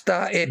 nós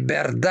está é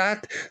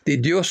verdade de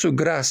Deus sua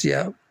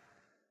graça.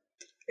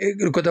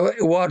 O que está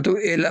guardo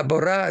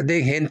elaborar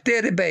de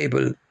gente da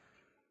Bíblia.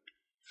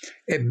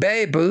 A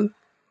Bíblia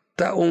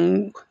está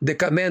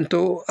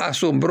documento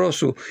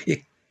assombroso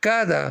e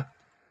cada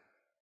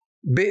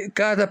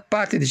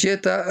parte de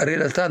está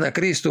relatada a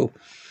Cristo.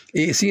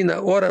 E assim,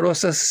 agora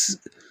nossa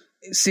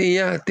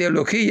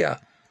teologia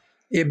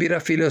e vira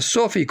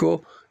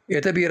filosófico,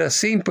 e vira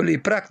simples e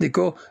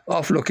prático,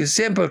 of lo que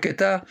sempre que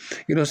está,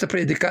 e nós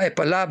predicar a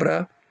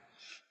palavra,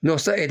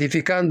 nós está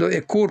edificando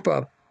a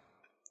culpa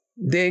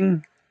de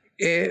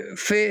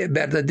fé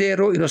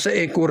verdadeiro, e nós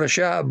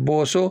encorajar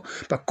vos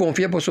para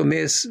confiar vos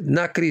mesmo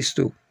na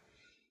Cristo.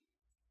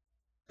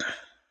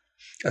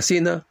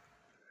 Assim,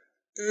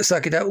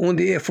 essa que é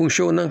onde é a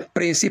função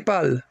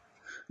principal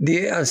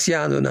de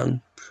anciano.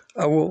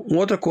 Uma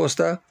outra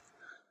coisa,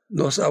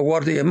 nós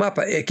aguardamos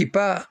para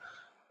equipar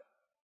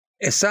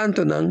o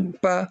santo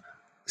para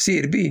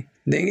sirbi.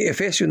 Em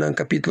Efésios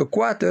capítulo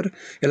 4,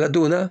 ela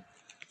dona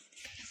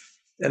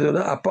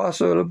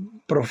apóstolo,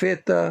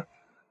 profeta,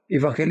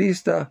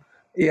 evangelista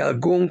e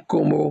algum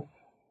como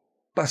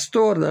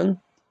pastor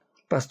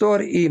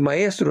e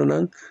maestro,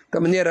 de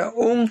maneira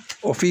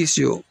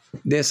ofício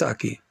dessa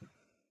aqui.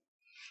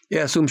 E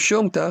a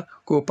assunção está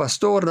que o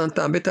pastor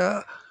também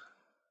está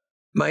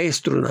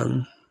maestro.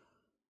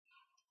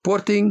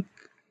 Porém,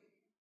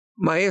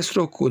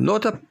 maestro que não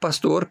está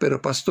pastor, pero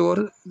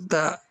pastor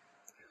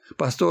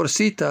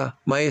cita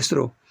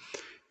maestro.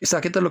 Isso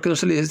aqui é o que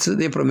nós lemos em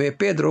 1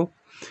 Pedro.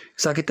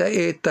 Isso aqui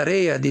é a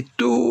tarefa de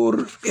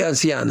todo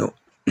anciano.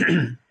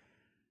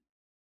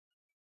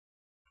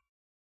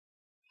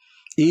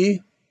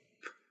 E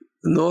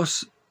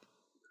nós,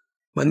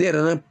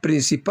 maneira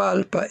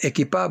principal para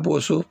equipar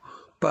vos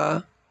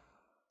para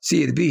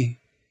sirbi.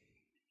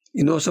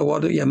 E nós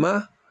agora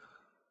chamamos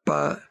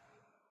para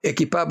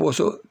equipar vos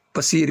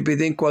para sirbi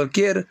de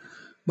qualquer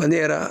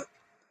maneira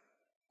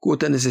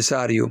que é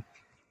necessário.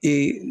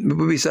 E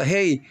me dizer,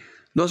 hey,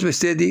 nós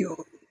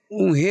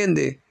precisamos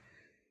hende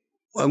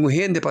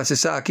para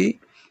cessar aqui,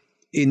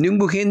 e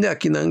nenhum hende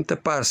aqui não está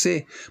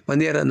parece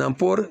maneira não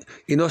por,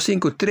 e nós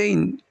temos que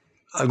treinar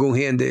algum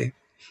hende,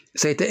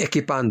 se está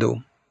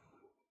equipando.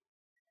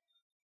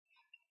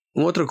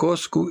 Outra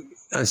coisa que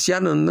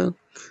anciano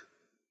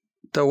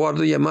está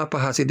guardando chamar para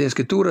fazer a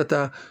escritura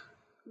está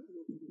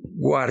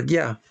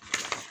guardia.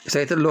 Isso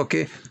é o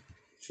que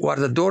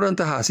guardador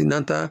está fazendo,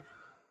 está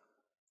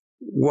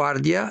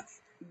guardia,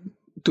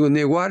 tu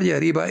ne guardia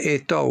arriba e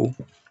tau.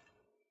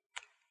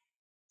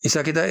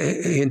 Esa que está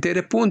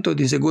entero punto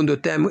de segundo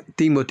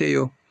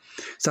Timoteo.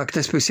 Esa que está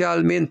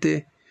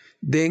especialmente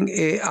en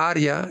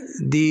área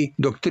de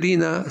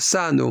doctrina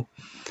sano,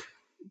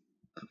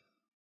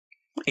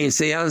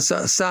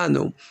 enseñanza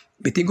sano.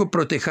 Me tengo que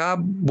proteger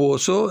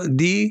vos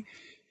de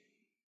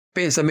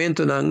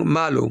pensamiento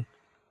malo.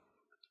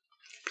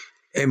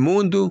 El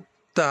mundo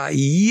está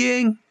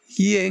lleno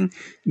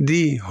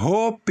de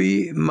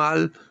Hopi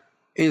mal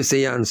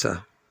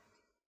enseñanza.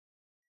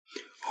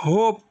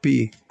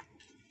 Hopi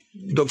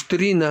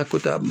doctrina que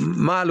está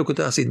malo, que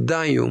está hace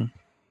daño.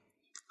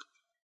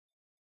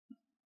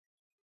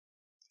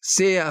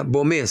 Sea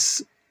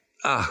bomes.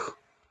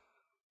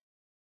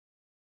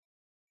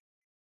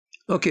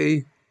 Ok.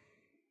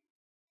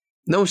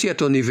 No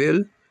cierto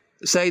nivel,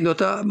 se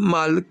nota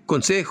mal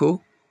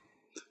consejo,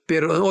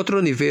 pero en otro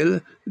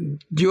nivel,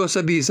 Dios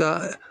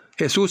avisa,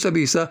 Jesús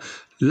avisa,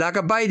 la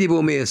cabay de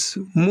bomes,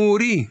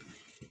 muri.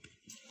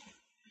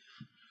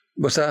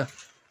 O sea,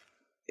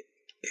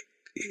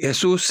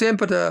 Jesús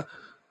siempre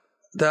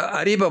está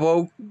arriba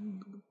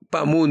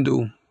para el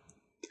mundo.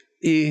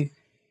 Y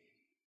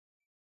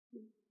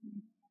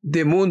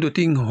de mundo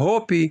tiene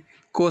Hopi,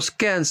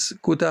 cosquens,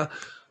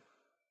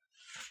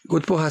 que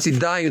puede hacer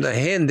daño a la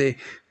gente,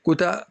 que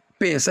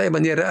pensa de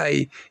manera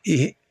ahí.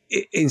 Y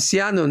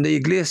anciano de la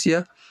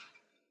iglesia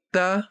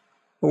está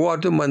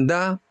guardando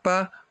mandar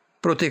para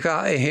proteger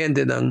a la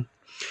gente.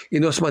 Y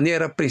nuestra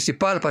manera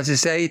principal para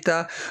hacer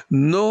está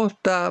no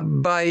está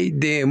by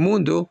del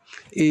mundo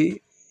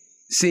y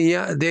si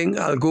den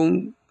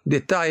algún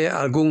detalle,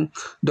 alguna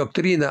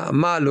doctrina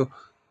malo,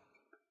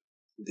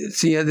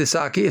 si de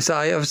saque,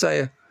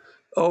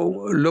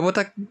 o lo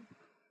bota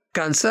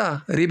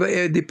cansar, arriba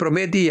de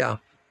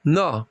promedia.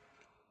 No.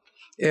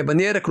 La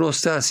manera que nos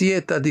está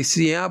haciendo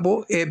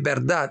diciendo es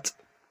verdad.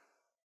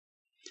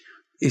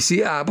 Y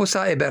si algo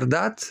es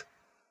verdad,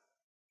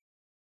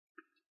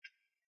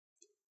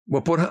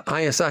 por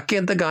esa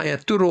quinta gana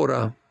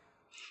turora.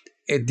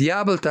 El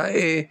diablo está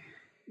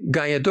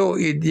ganador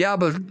y el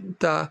diablo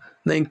está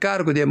en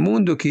encargo del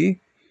mundo aquí.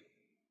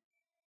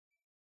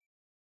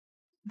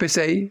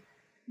 Pensei,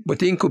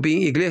 botin que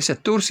bien iglesia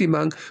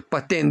tursiman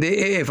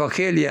patende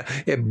evangelia,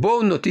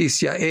 buena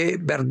noticia,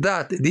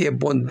 verdad, de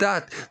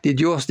bondad de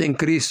Dios en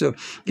Cristo.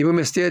 Y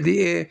vamos a estar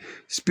de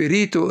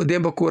espíritu de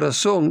mi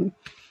corazón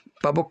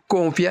para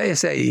confiar en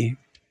ahí.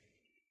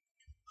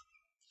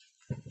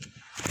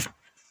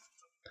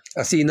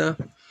 Así,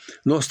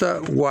 nuestra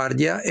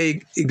guardia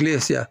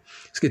iglesia.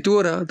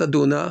 Escritura está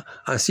dando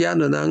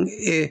anciano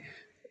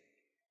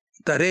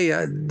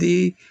tarea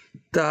de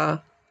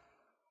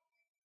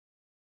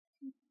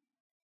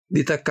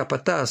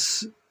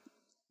capataz,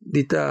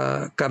 de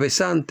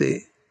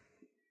cabezante.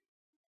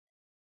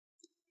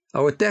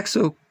 El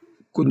texto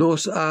que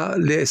nos ha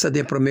leído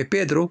de 1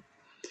 Pedro,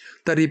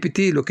 está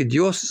repetir lo que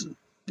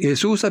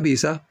Jesús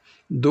avisa,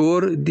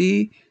 dor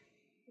de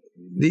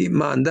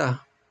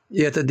manda.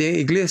 Y esta de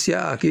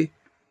iglesia aquí,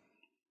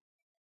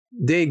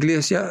 de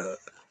iglesia,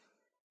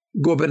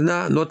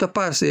 gobernar, no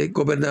taparse,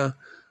 gobernar.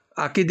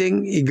 Aquí de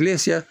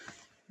iglesia,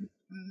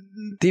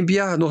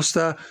 timpia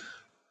nuestra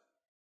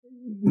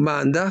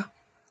manda,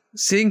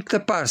 sin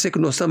taparse que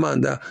nuestra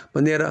manda,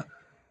 manera,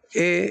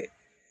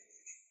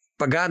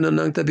 pagano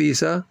nang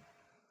tabisa,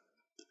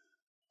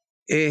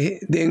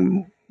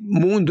 den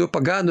mundo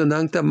pagano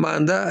nang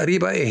manda,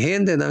 arriba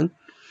hende nang,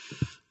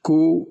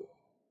 ku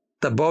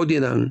tabaudi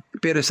nang,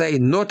 pero sai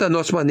nota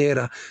nos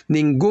manera,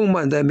 ningún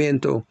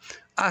mandamiento,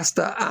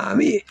 hasta a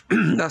mí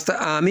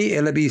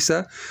el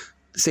avisa,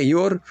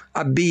 Señor,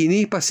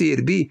 abini pa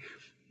sirbi,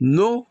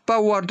 no pa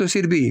guardo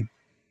sirbi.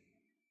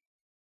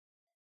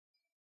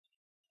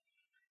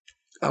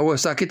 Ahora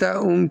saquita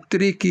un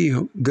triqui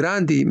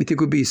grande, mi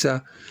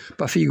ticubisa,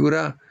 pa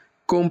figurar,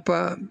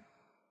 compa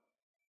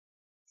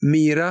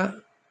mira,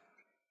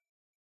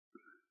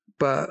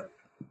 pa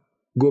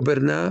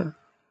gobernar,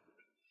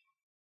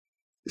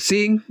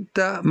 sin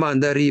ta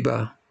manda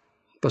arriba,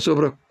 pa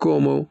sobre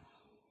como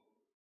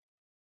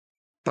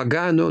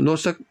pagano, no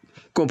se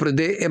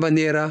comprende de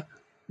manera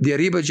de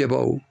arriba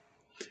llevó.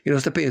 Y no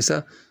se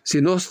piensa,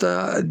 si no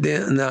está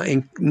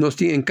nos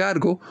tiene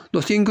encargo,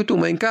 nos tiene que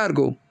tomar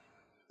encargo.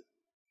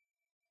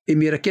 Y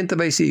mira quién te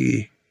va a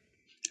seguir.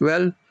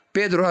 Well,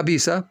 Pedro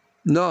avisa,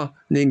 no,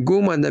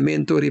 ningún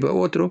mandamiento arriba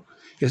otro.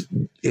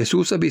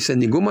 Jesús avisa,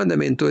 ningún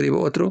mandamiento arriba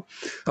otro.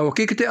 Ahora,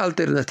 ¿qué es la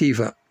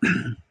alternativa?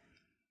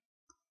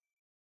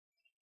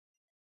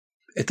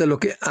 Esto es lo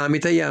que a mí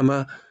te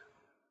llama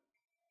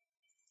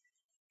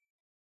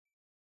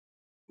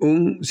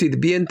un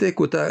sirviente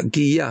que te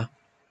guía.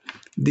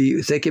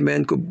 Sé que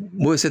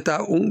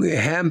muestra un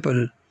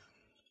ejemplo.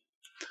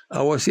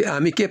 Ahora, si a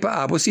mí que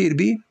para algo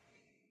sirve,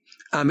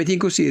 a mí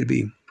tengo que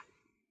sirve.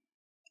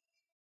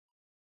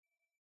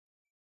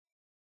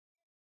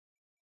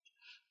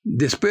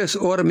 Después,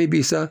 ahora me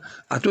visa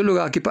a tu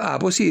lugar que para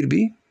algo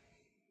sirve,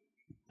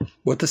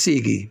 vos te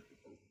sigue,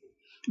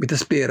 me te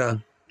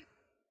espera.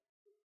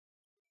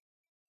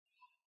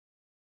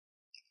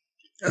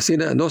 Así,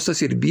 nuestra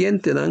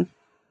sirviente,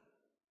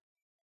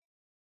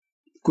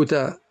 que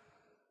te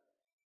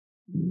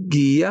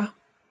guía,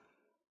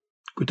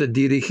 kuta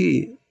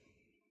dirigi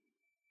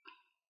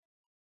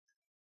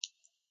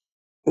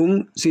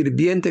un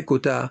sirviente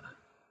kuta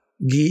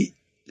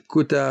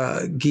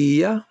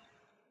guía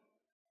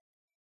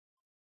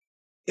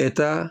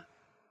eta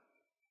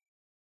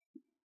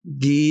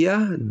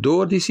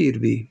guiador de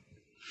sirbi.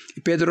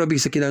 Pedro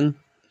dice que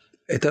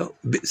eta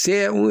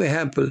sea un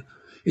ejemplo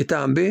y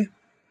también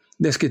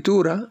la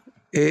escritura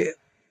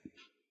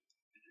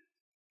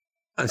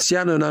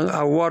anciano nan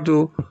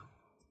aguardo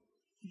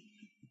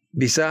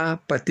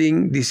bisa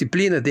pating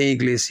disciplina de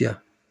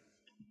iglesia.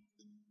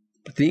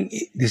 Pating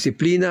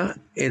disciplina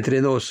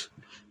entre nos.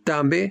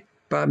 También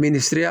para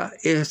ministrar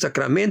el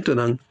sacramento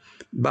nan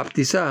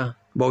bautizar,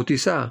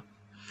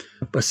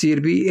 para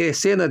servir a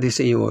cena del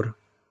Señor.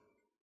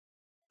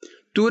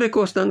 Tu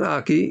recostan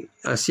aquí,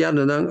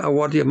 anciano nan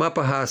aguardo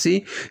mapa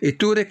hasi, y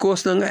tu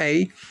recostan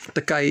ahí,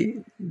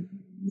 takai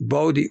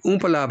baudi un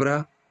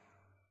palabra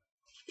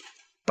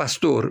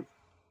pastor.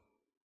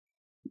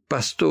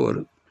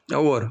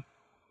 Ahora,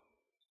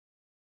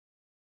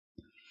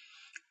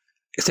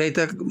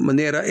 esta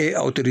manera é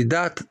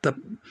autoridade da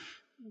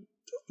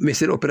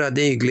ser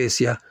operada em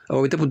igreja.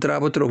 Ahorita pun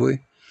trabalho trovo.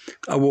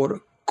 Agora,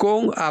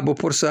 com abo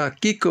por sa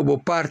kiko bo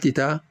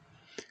partita,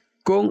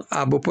 com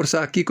abo por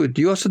sa kiko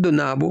Dios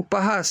donabo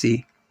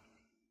pahasi.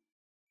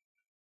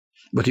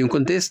 Bati un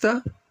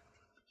contesta?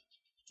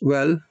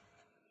 Well,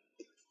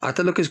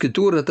 ata lo que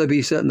escritura ta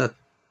bisa na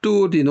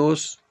tu di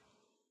nos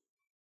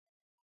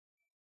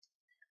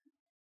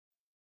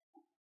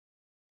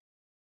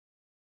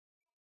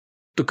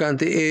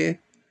tocante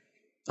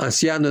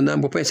anciano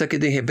não vou pensar que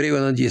tem Hebreu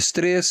no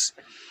 10:3,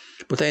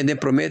 botar em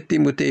promete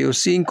Timoteo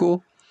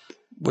 5,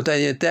 botar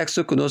em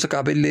texto que nós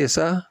acabamos de ler,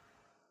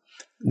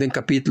 no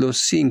capítulo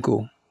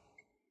 5.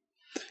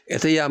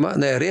 Este chama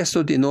no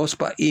resto de nós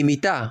para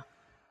imitar.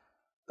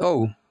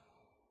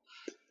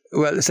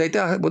 Se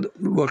está, vou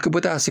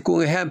botar assim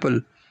com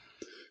exemplo,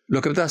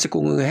 lo que botar assim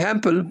com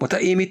exemplo,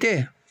 botar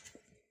imitar.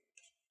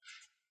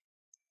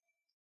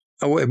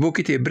 O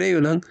book de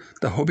Hebreu não,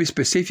 da Hopi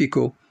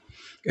específico.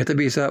 Ito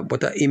bisa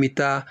bota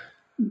imita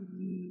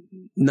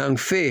ng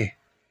fe.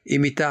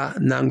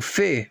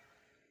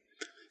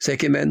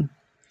 Second,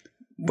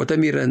 bota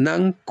mira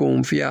ng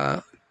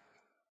confia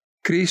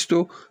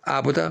Cristo,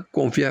 bota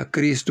confia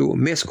Cristo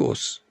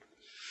mescos.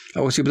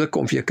 Ako si bota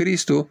confia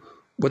Cristo,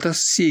 bota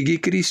sigue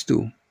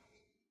Cristo.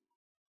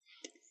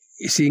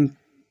 Y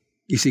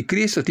si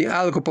Cristo tiene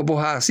algo para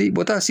bohasi,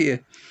 bota así.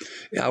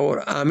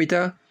 Ahora,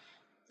 amita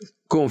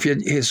confia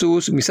em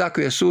Jesus, me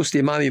saco Jesus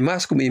de mami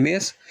mais como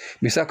mes,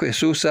 me saco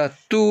Jesus a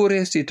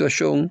tua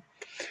situação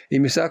e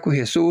me saco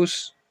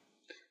Jesus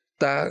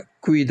tá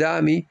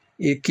cuidar-me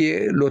e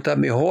que lo tá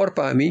melhor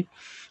para mim.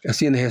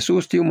 Assim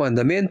Jesus tem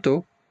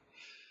mandamento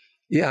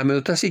e a mim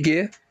tá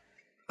seguir,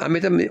 a mim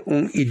também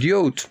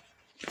idiota.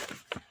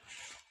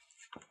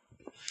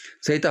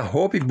 Se tá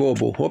Hopi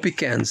bobo, Hopi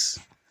cans.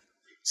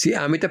 Se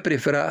a mim tá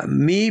prefere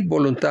minha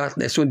vontade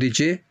nesse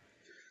dia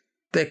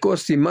te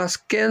costi mais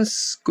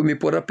quens que me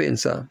pode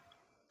pensar,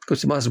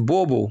 costi mais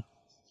bobo.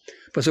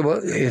 Porque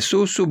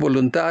Jesus, sua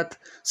vontade,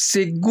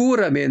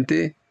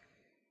 seguramente,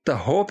 ta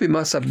Hopi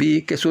mais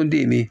sabia que são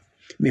de mim.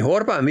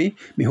 Melhor para mim,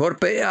 melhor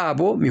para o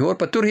abo, melhor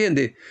para toda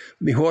gente,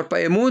 melhor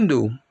para o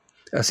mundo.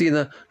 Assim,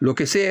 lo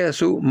que seja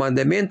su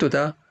mandamento,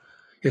 tá?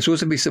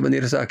 Jesus dessa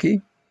maneira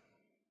aqui.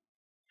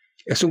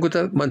 É só que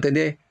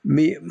manter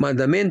mi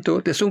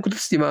mandamento, é só que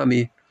estimar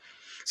me.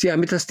 Se a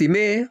mim te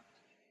estimei,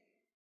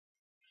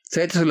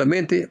 Saite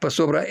solamente para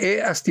sobra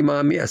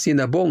estimar-me assim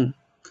na bom.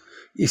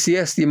 E se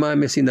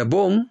estimar-me assim na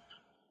bom,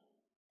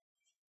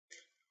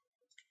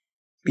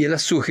 e ela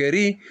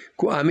sugerir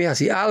que a mim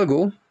assim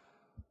algo,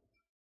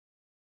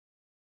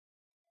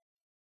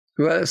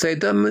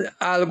 saite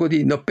algo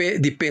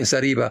de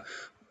pensar riba.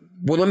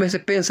 Bueno, me se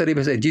pensa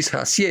riba se diz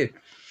assim,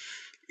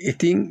 e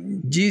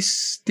tem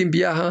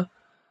viaja,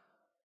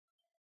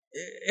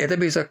 esta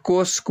bisa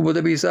cos como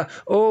da bisa,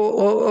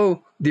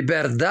 de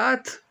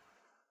verdade.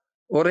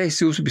 Ora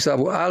Jesus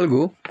pensava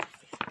algo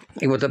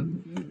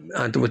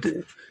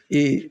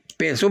e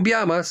pensou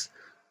bem, mas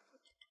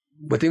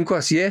botem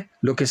assim,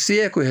 lo que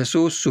sea que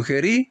Jesus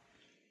sugeriu,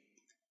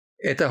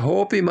 esta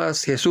Hopi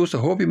mas Jesus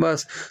Hopi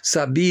mas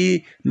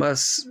sabia,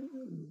 mas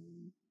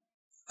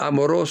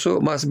amoroso,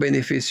 mais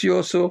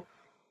beneficioso,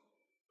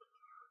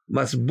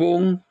 mais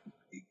bom,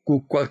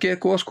 com qualquer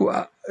coisa com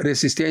a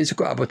resistência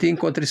que a botem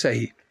contra isso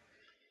aí.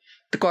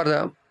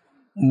 Recorda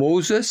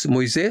Moisés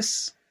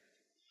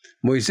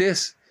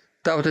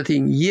Tau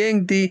tem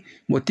de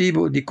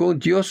motivo de com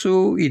Deus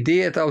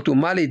ideia tau tu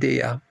mala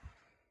ideia.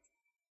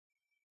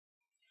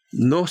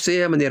 Não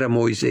sei a maneira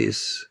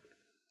Moisés.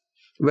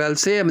 Well,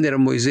 sei a maneira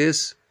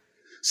Moisés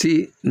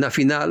se na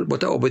final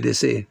bota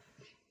obedecer.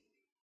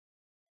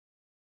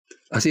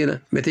 Assim,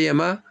 me te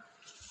chamar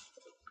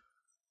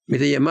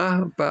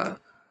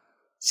para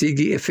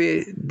seguir a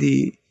fé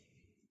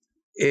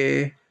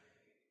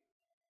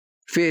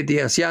de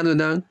anciano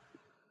não,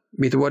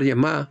 me te vou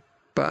chamar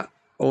para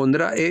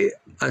honra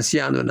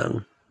anciano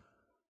não.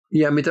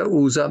 E a mim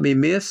usa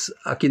mes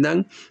aqui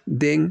não,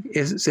 den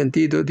esse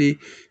sentido de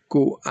que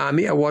a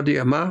mim aguardo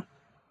chamar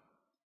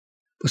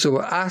Pues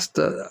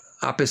hasta,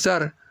 a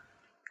pesar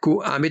que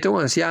amita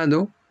un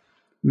anciano,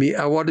 mi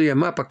aguardo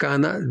llamar para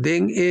cana,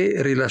 den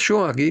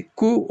relación aquí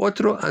con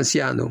otro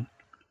anciano.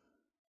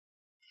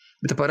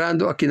 Me está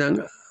parando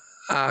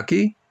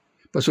aquí,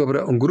 pues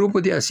sobre un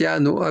grupo de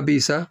ancianos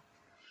avisa,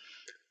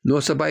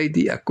 no se va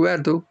de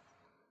acuerdo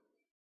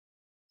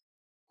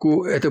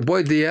que este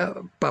buen día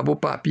para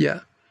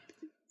papia.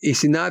 Y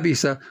si no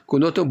avisa que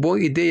no es una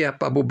buena idea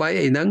para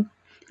vaya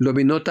lo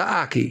me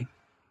nota aquí.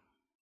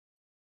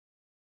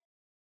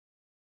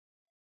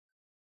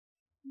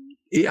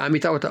 Y a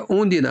mitad de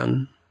un día,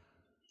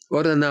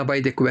 ahora no va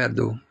de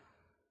acuerdo.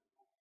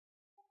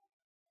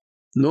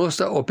 No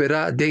está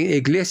operando en la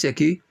iglesia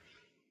aquí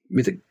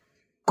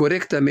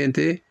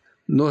correctamente,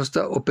 no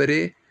está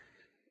operando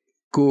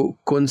con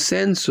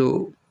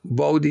consenso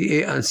baudi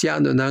e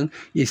anciano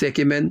y se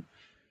que men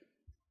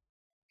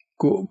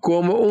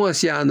como un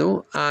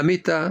anciano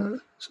amita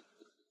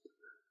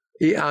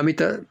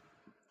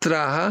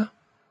trabaja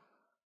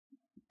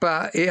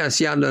para el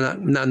anciano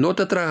na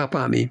nota trabaja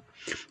para mí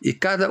y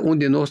cada uno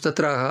de nosotros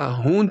trabaja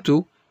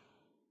junto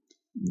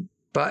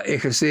para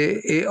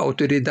ejercer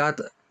autoridad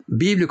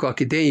bíblica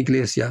que tiene la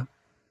iglesia.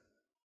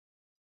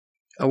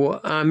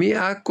 A mí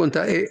a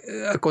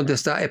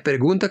contestar a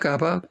pergunta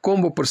capa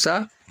como por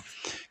sa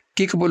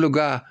que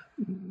lugar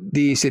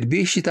de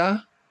servicio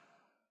está.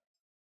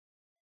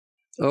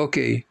 Ok.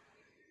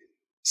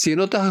 Si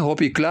no está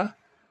Hopi claro,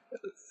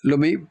 lo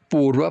me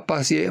purva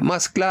pase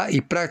más claro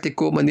y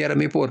práctico manera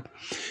mejor.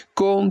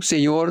 Con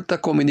Señor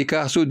ta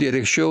comunica su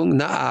dirección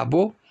na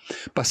abo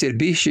para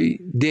servicio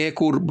de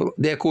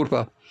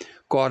curva.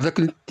 Corda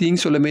que tiene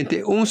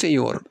solamente un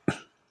Señor.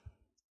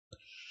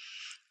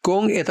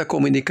 Con esta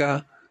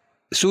comunica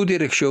su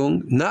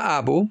dirección na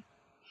abo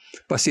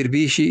para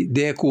servicio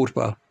de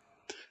curva.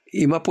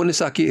 Y me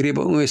pones aquí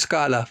arriba una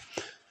escala.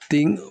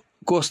 Tiene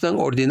costan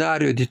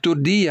ordinario de tu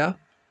día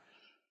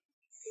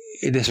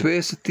y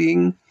después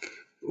tiene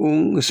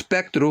un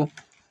espectro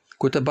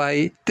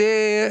que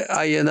te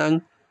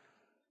hayan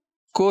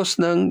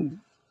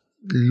costan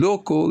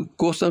loco,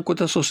 costan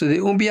que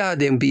sucede un viaje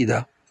de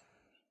vida.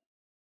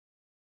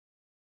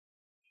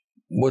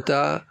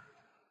 Bota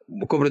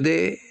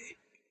comprende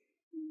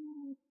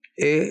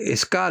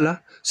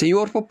escala.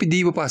 Señor, por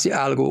pedir para hacer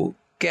algo,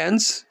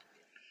 Kens,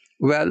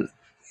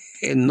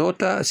 en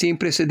nota sin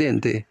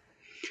precedente.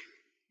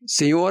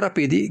 Señora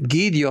pide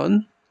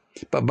Gideon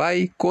para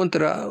ir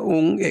contra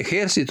un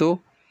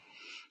ejército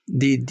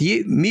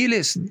de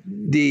miles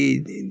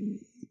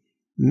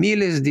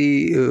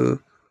de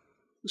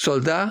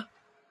soldados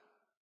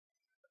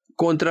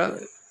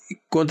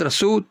contra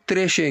su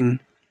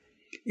trechen.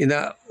 En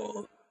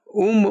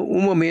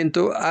un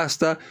momento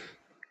hasta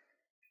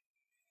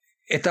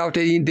estaba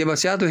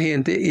demasiada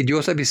gente y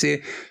Dios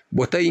dice,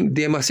 bota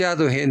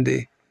demasiada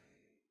gente.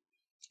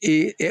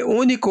 Y el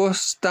único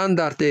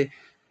estándar que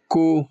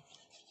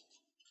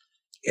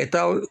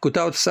estaba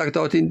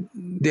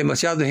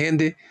demasiada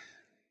gente,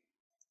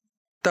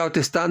 estaba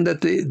estándar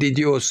de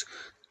Dios.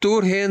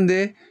 Tu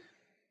gente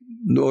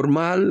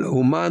normal,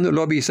 humano,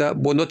 lo avisa,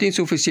 no tiene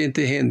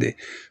suficiente gente,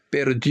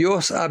 pero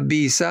Dios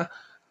avisa,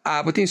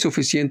 tiene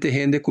suficiente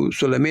gente que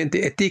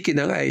solamente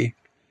etiquetan ahí.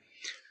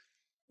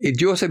 Y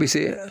Dios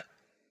avisa,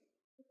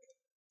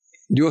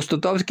 Dios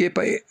total que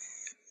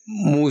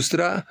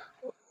muestra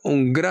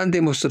una gran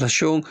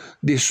demostración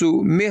de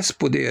su mes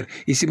poder.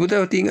 Y si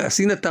usted tiene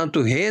así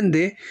tanto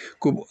gente,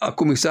 a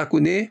comenzar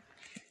con él,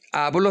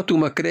 hablo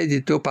toma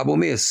crédito para el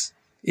mes.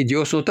 Y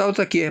Dios no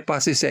está que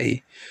pase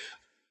ahí.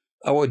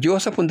 Ahora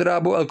Dios pondrá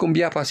algún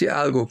día pase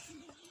algo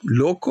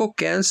loco,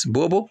 cans,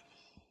 bobo.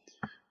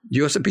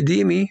 Dios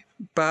pide me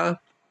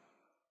para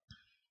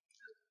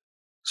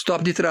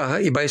stop de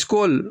trabajo y va a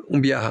escuela un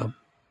viaje.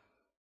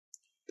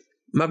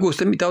 Me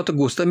gusta mi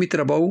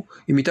trabajo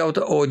y me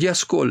odia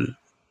escuela.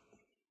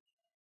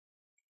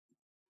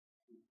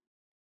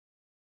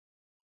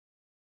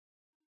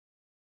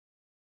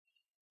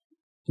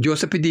 Yo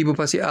se pedí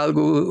para hacer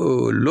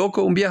algo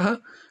loco, un viaje.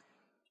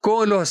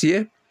 ¿Cómo lo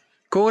hacía?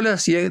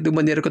 De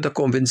manera que te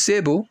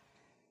convencebo.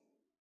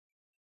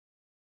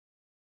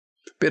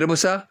 Pero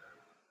pues a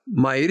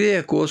mayoría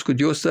de cosas que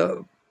Dios está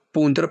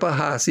punta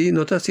para hacer,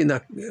 no está sin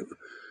no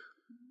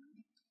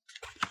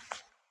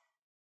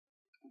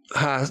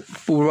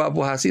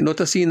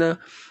está sin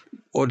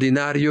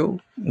ordinario,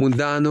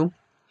 mundano.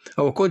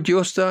 O con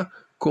Dios está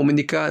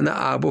comunicando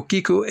a algo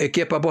que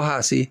para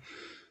hacer.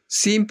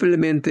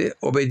 Simplemente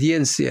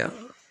obediencia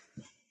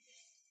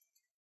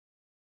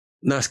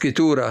na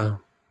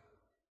escritura.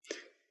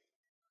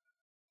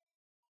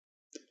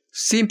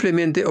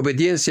 Simplemente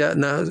obediencia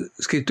na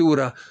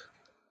escritura.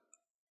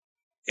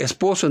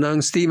 Esposo no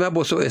estima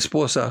a su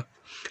esposa.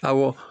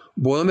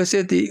 Bueno me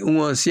senti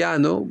un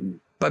anciano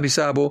para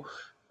bisabo.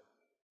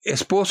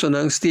 Esposo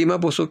no estima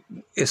a su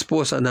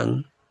esposa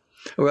no.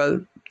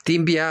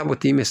 Timbia o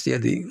timestia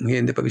de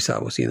gente para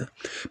bisabo.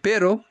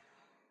 Pero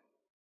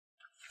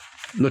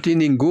no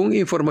tiene ninguna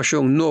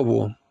información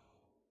novo.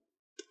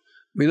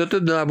 Me no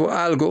te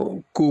daba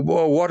algo que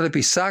guarda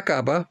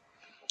pisacaba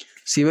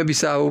si me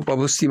bisabo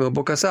para estima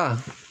para casar.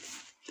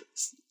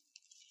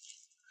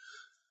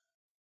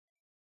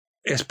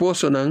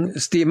 esposo nang,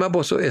 estima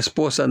boso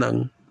esposa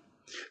nang.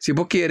 Si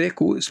bo quiere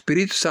que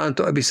Espíritu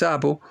Santo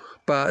avisabo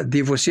para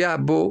divorciar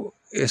bo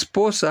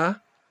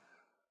esposa,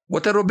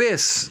 bota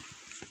robes.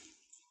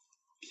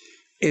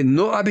 E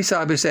no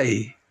avisaba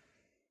aí.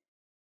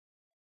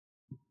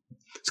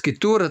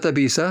 Escritura te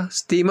avisa,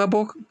 estima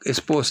bo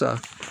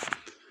esposa.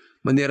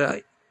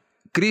 Manera,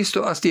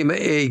 Cristo estima a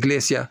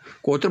iglesia.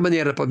 Otra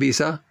manera para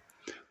avisa,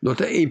 no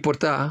te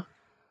importa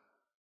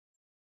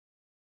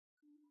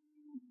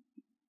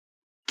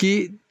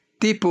qué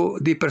tipo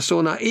de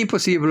persona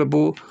imposible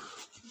bo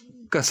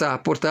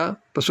casar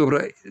porta,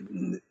 sobre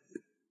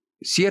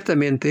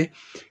ciertamente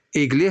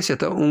iglesia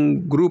está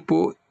un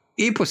grupo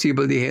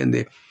imposible de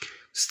gente.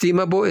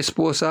 Estima bo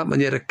esposa,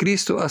 manera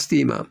Cristo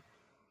estima.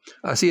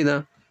 Así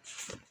na,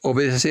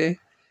 obedece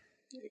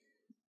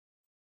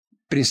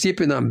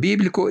principio nan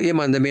bíblico e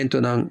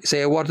mandamento nan.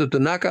 Se guarda do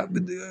nakaba,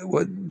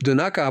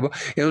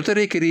 e não te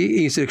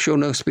requerir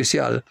instrução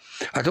especial.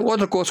 Até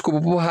outra coisa que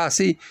você faz,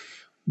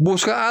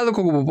 busca algo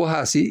que você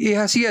faz e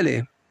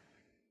faz-le.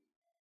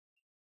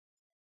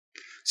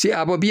 Se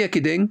abo bia que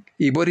den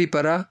e bori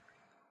para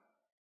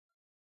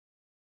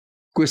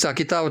que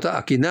sakit tauta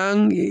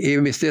akinang e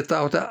mister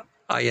tauta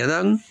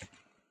ayanang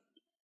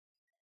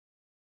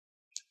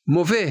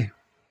move.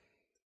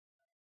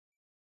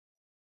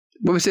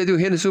 Você do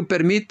Gênesis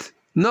permite?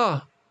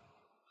 Não.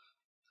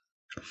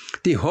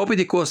 Tem Hopi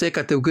de coisa e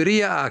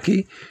categoria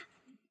aqui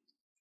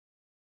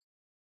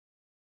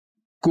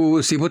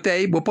que se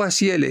botei, vou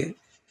passar ele.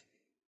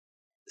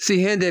 Se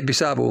hende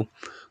bisabo,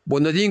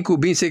 bonadinho que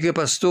bem que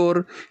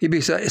pastor e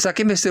bisa, essa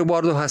que me ser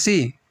guardo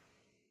assim.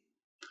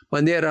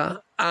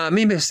 Manera a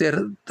mim me ser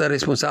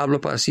responsável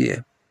para assim.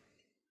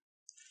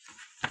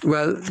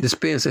 Well,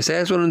 dispensa, se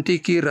isso não tem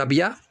que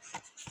rabiar.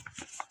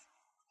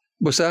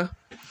 Você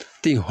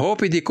tem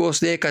Hopi de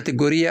coisa de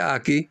categoria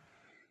aqui.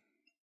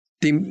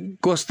 Tem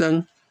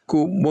coisas que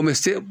vamos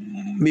ser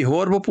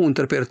melhor para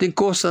punta, pero tem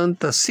coisas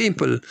tão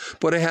simples.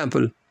 Por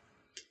exemplo,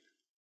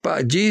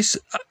 para diz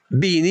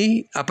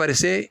bini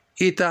aparecer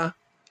ita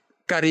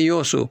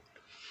carinhoso.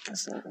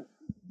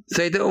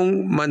 Se é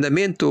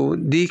mandamento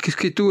de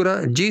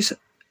escritura, diz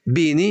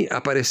bini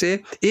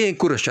aparecer e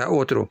encorajar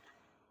outro.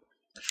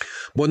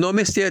 Bom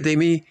nome de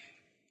mim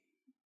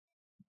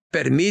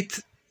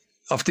permite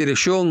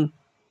autorização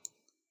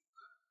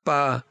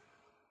para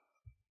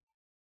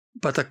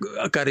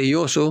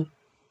carinhoso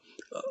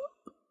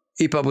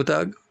e para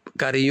botar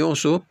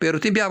carinhoso, pero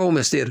tem biabo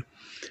mestre.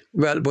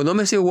 Well, bom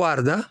nome se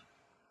guarda,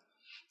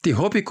 tem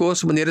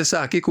hópicos maneira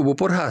aqui como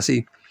por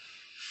hasi.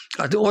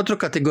 A outra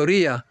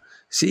categoria,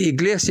 se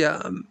igreja,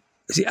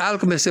 se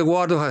algo me se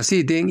guarda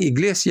assim, tem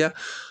igreja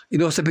e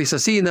não se pensa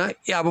assim,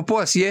 e abo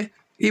por assim,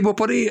 e vou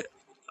por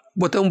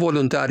botar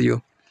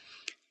voluntário.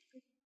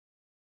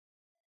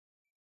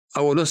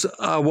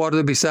 A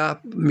guarda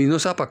bisa, não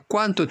sabe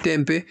quanto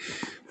tempo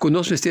que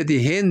nós precisamos de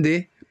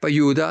gente para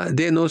ajudar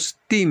de nos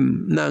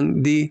team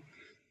de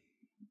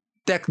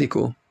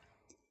técnico.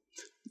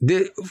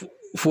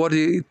 For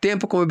de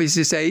tempo como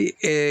você aí,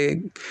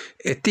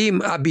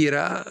 team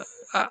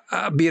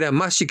abira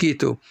mais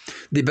chiquito.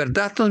 De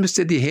verdade, nós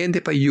precisamos de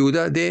gente para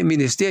ajudar de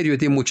ministério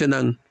de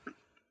Muchanang.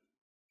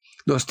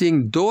 Nós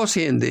temos 2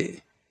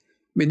 gente.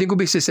 Me digo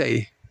você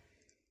aí.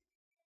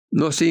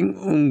 Nós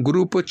temos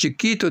grupo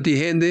chiquito de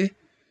gente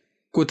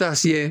que está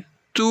haciendo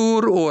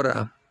tour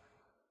hora,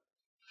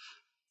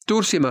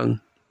 tour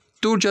semana,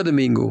 tour dia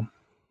domingo.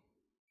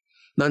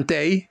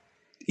 Nantei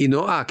e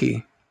não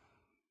aqui.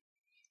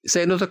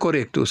 Isso não está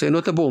correto, isso não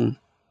está bom.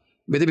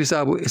 Você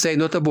sabe, isso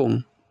não está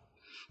bom.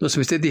 Nós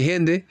precisamos de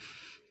gente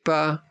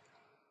para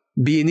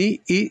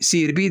vir e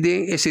servir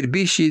de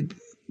serviço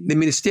de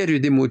ministério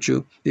de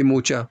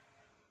mucha.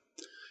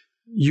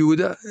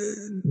 Ajuda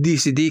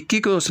decidir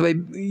que nós vai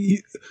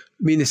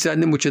ministrar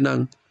de mucha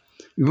não.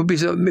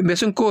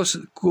 Mesmo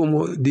coisa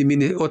como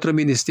de outro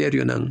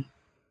ministério não.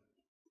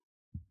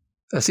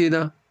 Assim,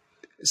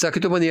 essa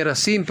de maneira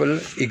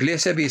simples, a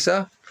igreja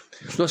avisa,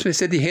 nós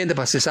precisamos de gente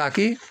para ser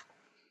aqui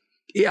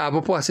e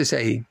abo para ser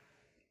aí.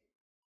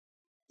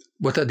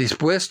 Bota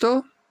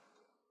disposto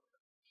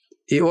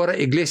e ora a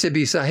igreja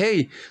avisa,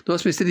 hey,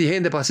 nós precisamos de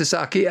gente para ser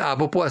aqui,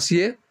 abo para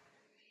ser.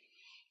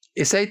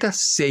 Essa aí está,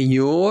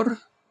 Senhor.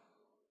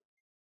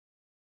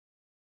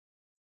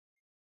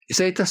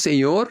 Essa aí está,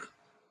 Senhor.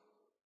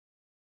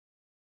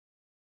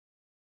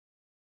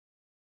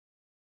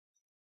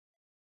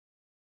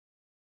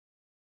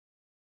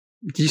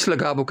 Diz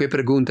lagabo que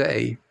pergunta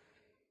aí.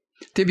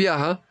 Te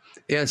viaja,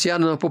 e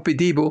anciano não pode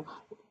pedir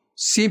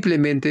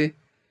simplesmente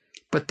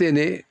para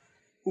ter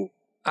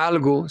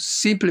algo,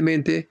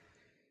 simplesmente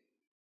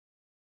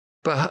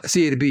para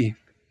servir.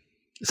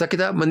 Essa que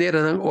é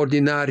maneira não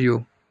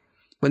ordinário,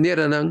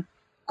 maneira não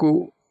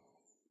que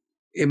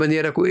e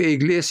maneira que a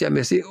igreja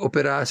me se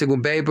opera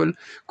segundo a Bíblia,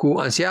 que o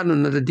anciano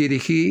não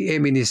dirige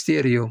o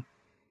ministério.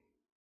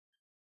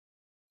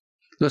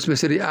 Nós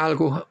precisamos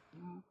algo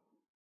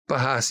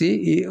para assim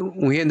e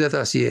gente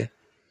está assim.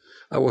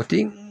 Agora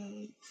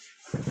tem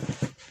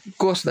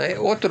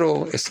coisa, outra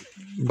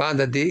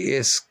banda de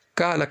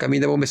escala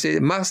caminha, vamos dizer,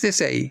 mais de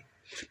 6.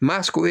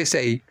 Más que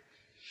ese,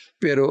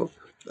 pero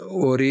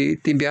ori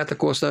timbiata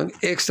costan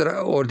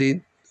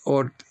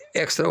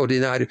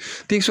extraordinario.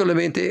 Tiene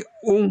solamente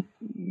un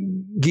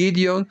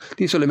Gideon,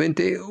 tiene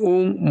solamente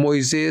un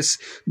Moisés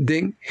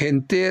de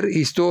entera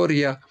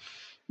historia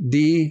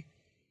de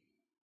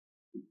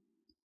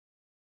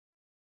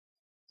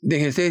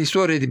entera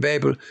historia de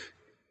Biblia.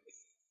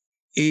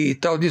 Y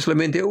tal tiene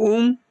solamente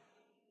un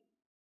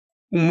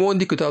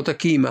mundo que tal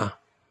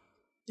quima.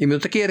 Y me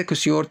quiere que el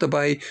Señor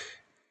también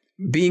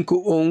vinco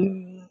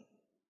un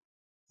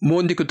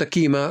mundo que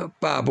quima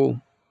pavo.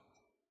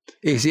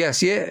 Y si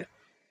así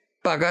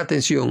paga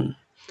atención.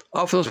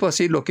 Vamos a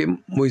hacer lo que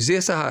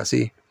Moisés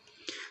hace.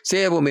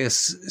 Sea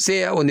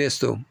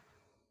honesto.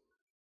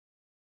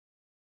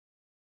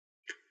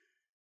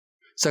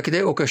 Sabe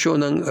que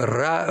ocasionan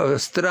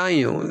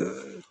extraño,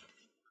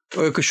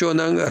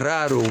 ocasionan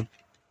raro.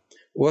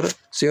 Ahora,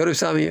 Señor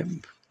sabe,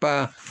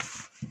 para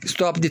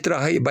stop de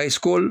trabajar para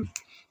escola,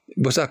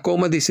 você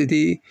como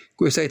decidir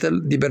que isso é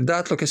de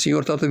verdade o que o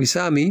Senhor está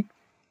avisando,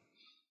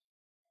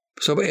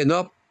 sobre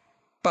não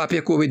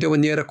papia como de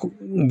maneira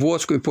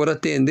voz que pode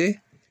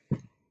atender,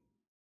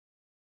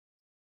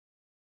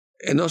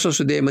 e não só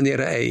de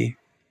maneira aí.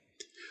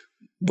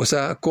 Você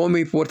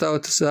come porta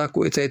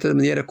com essa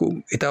maneira que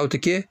está o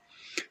que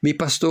mi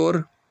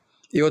pastor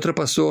e outro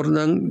pastor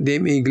de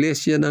minha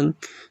igreja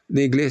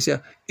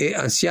e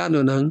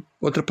anciano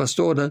outro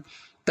pastor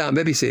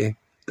também disse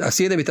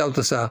assim de mi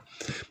tauta sa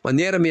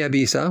maneira me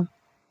avisa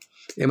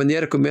e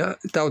maneira que me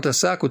tauta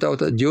sa que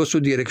tauta Deus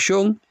sua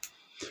direção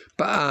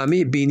para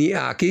mim vini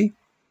aqui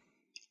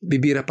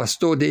vivir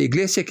pastor de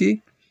igreja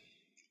aqui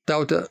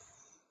tauta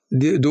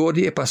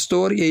dori e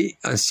pastor e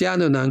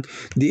anciano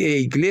de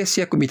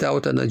igreja que me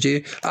tauta na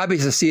je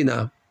avisa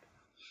sina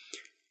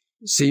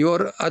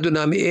Senhor,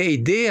 adonami é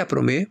ideia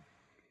para mim,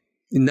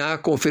 na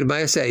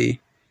confirmar isso aí.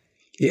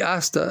 E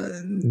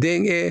hasta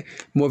den é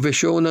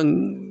moveção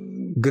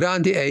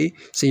grande aí,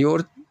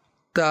 Senhor,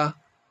 tá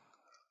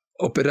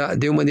operar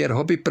de uma maneira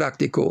Hopi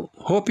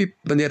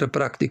maneira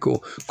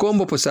prático.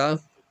 Como passar,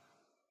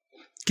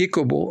 que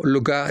como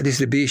lugar de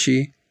serviço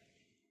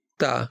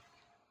tá.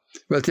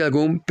 Vai ter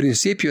algum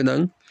princípio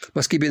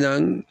mas que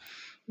binang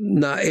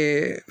na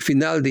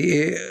final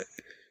de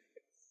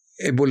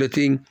el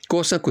boletín,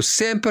 cosa que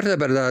siempre la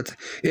verdad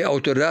es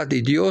autoridad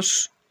de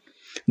Dios,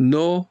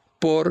 no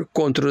por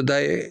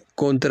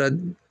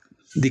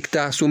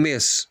contradictar su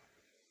mes.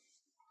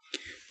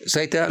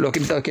 Saita lo que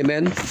me está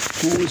quemando,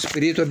 tu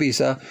espíritu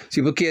avisa,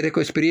 si vos quieres que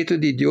el espíritu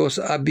de Dios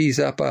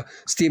avisa para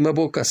estima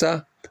vos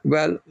casa,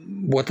 well,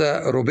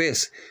 vota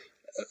robes.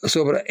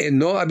 Sobre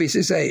no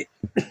avises ahí.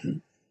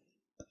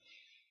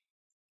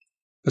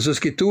 La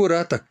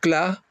escritura está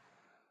clara.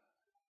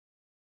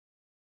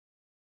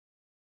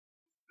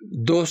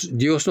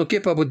 Dios no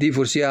quiere para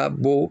divorciar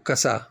bo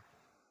casar.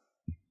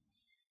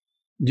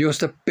 Dios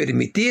te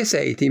permite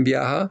ese te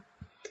viaja,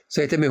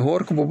 se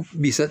mejor como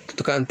visa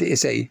tocante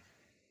ese.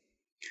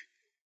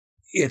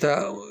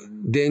 Esta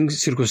den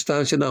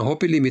circunstancia na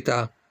Hopi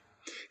limita.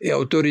 E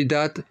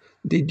autoridad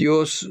de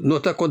Dios no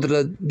está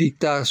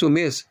contradicta su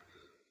mes.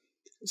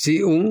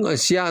 Si un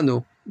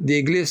anciano de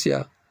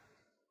iglesia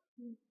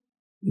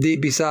de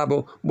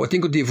bisabo, bo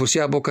tengo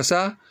divorciar bo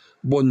casar,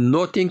 bo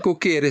no tengo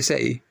que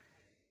ese.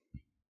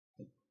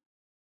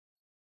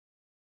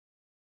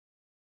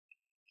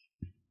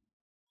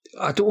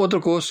 Outra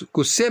coisa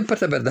que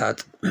sempre é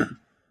verdade.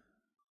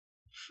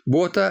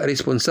 Bota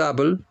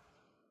responsável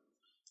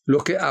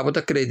lo que abo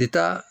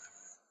acredita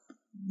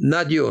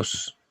na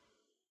Deus.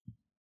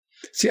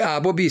 Se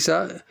abo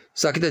bisa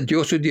sabe que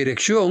Deus sua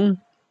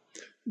direção,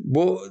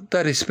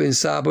 bota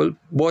responsável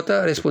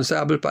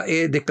para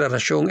a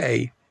declaração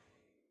aí.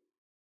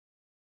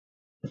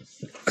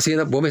 Assim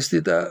na bom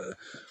estita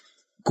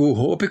que o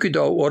Hopi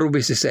cuidado oro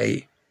bisa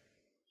sei.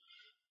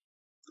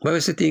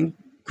 Mas você tem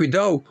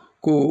cuidado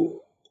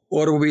com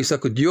ora bisa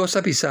que Dios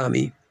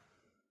avisami.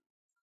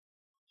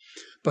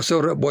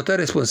 Pastor, bota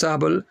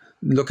responsable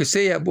lo que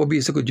sea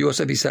bisa que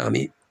Dios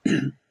avisami.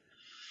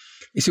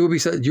 Y si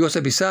bisa Dios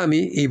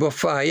avisami y vos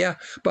falla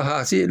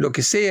pahasi lo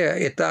que sea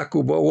eta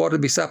que ora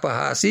bisa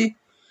pahasi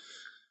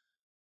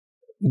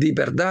de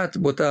verdad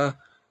bota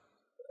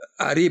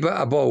arriba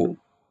abajo.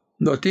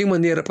 No tem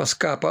maneira para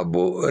escapar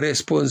bo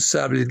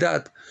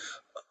responsabilidade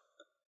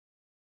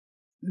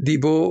de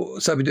bo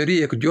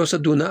sabedoria que Dios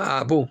dona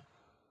a bo.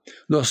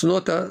 Nos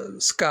nota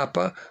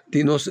escapa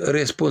de nos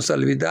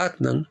responsabilidad,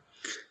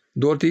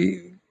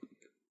 donde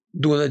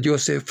dona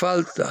Dios se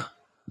falta.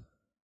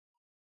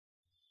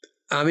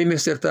 A mí me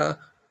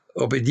cierta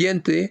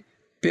obediente,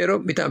 pero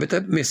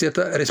me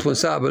cierta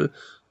responsable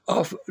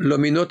of lo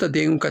me nota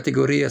de una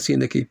categoría así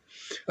aquí.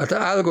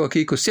 Hasta algo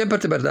aquí que siempre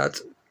es verdad.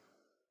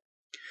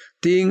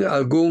 Tiene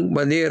alguna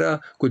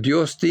manera que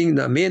Dios tiene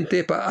na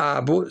mente para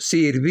abo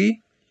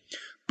sirbi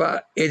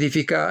para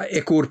edificar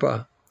e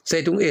culpa.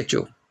 C'est un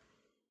hecho.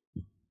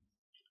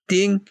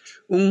 Tiene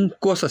una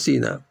cosa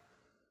así.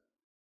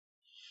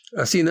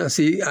 Así,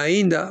 si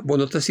ainda vos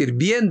no está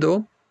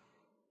sirviendo,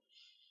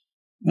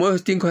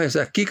 vos tenés que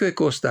aquí que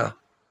costa.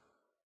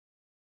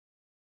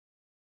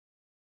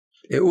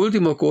 El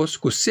último cosa,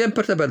 que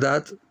siempre es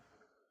verdad,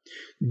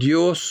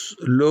 Dios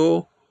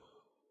lo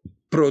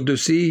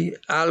produce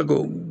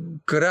algo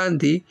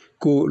grande,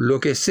 que lo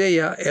que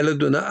sea, Él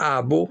dona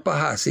abo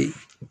para así.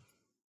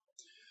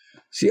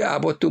 Si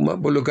abo toma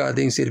lugar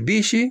en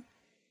servicio,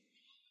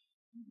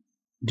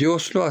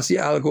 Dios lo hace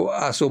algo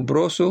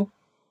asombroso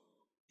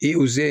y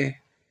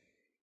use.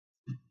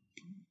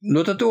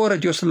 No tanto ahora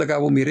Dios lo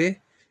acabo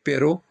mire,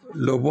 pero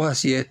lo voy a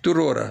hacer tu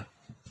hora.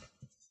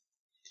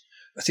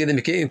 Así que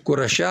me quiero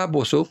encorajar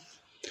vos,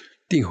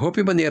 tengo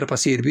Hopi manera para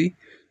servir,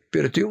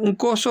 pero tengo un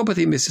cosa para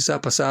ti me se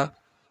pasar,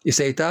 y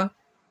se está,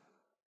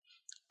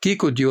 que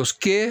con Dios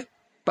que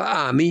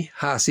para mí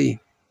así.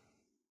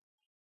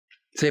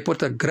 Se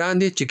porta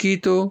grande,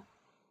 chiquito,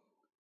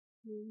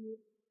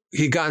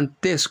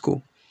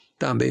 gigantesco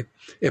también.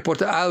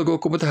 Porta algo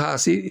como te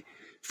hace,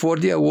 for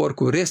de award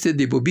con resto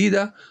de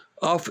bebida,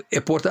 o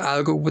porta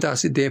algo como te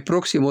hace de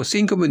próximos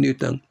 5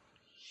 minutos.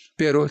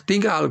 Pero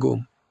tenga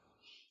algo.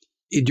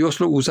 Y Dios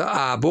lo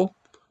usa abo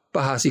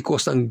para hacer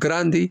cosas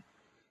grande,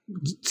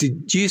 si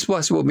Jesús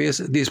es o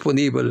mes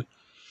disponible.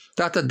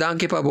 Tata,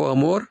 danke para tu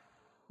amor,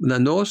 na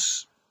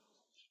nos,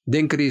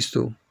 en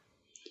Cristo.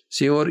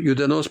 Señor,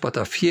 ayúdanos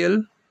para estar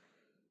fiel.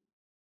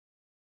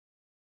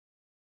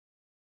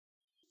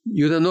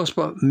 Ayúdanos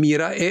para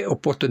mirar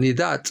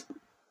oportunidad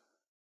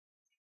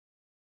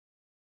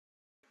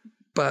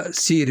para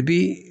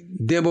servir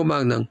demo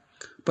magnan,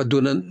 para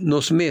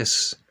donarnos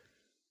mes.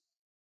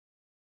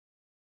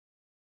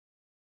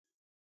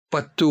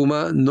 Para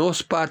tomar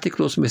nos parte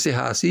que nos meses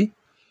así,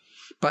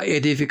 para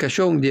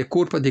edificación de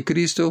cuerpo de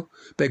Cristo,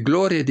 para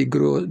gloria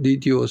de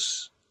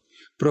Dios.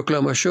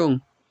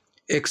 Proclamación,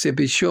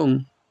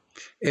 exhibición,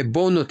 e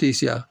buena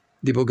noticia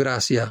de boa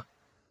gracia.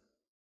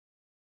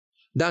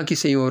 Danke,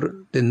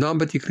 Señor, en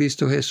nombre de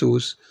Cristo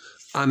Jesús.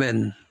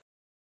 Amén.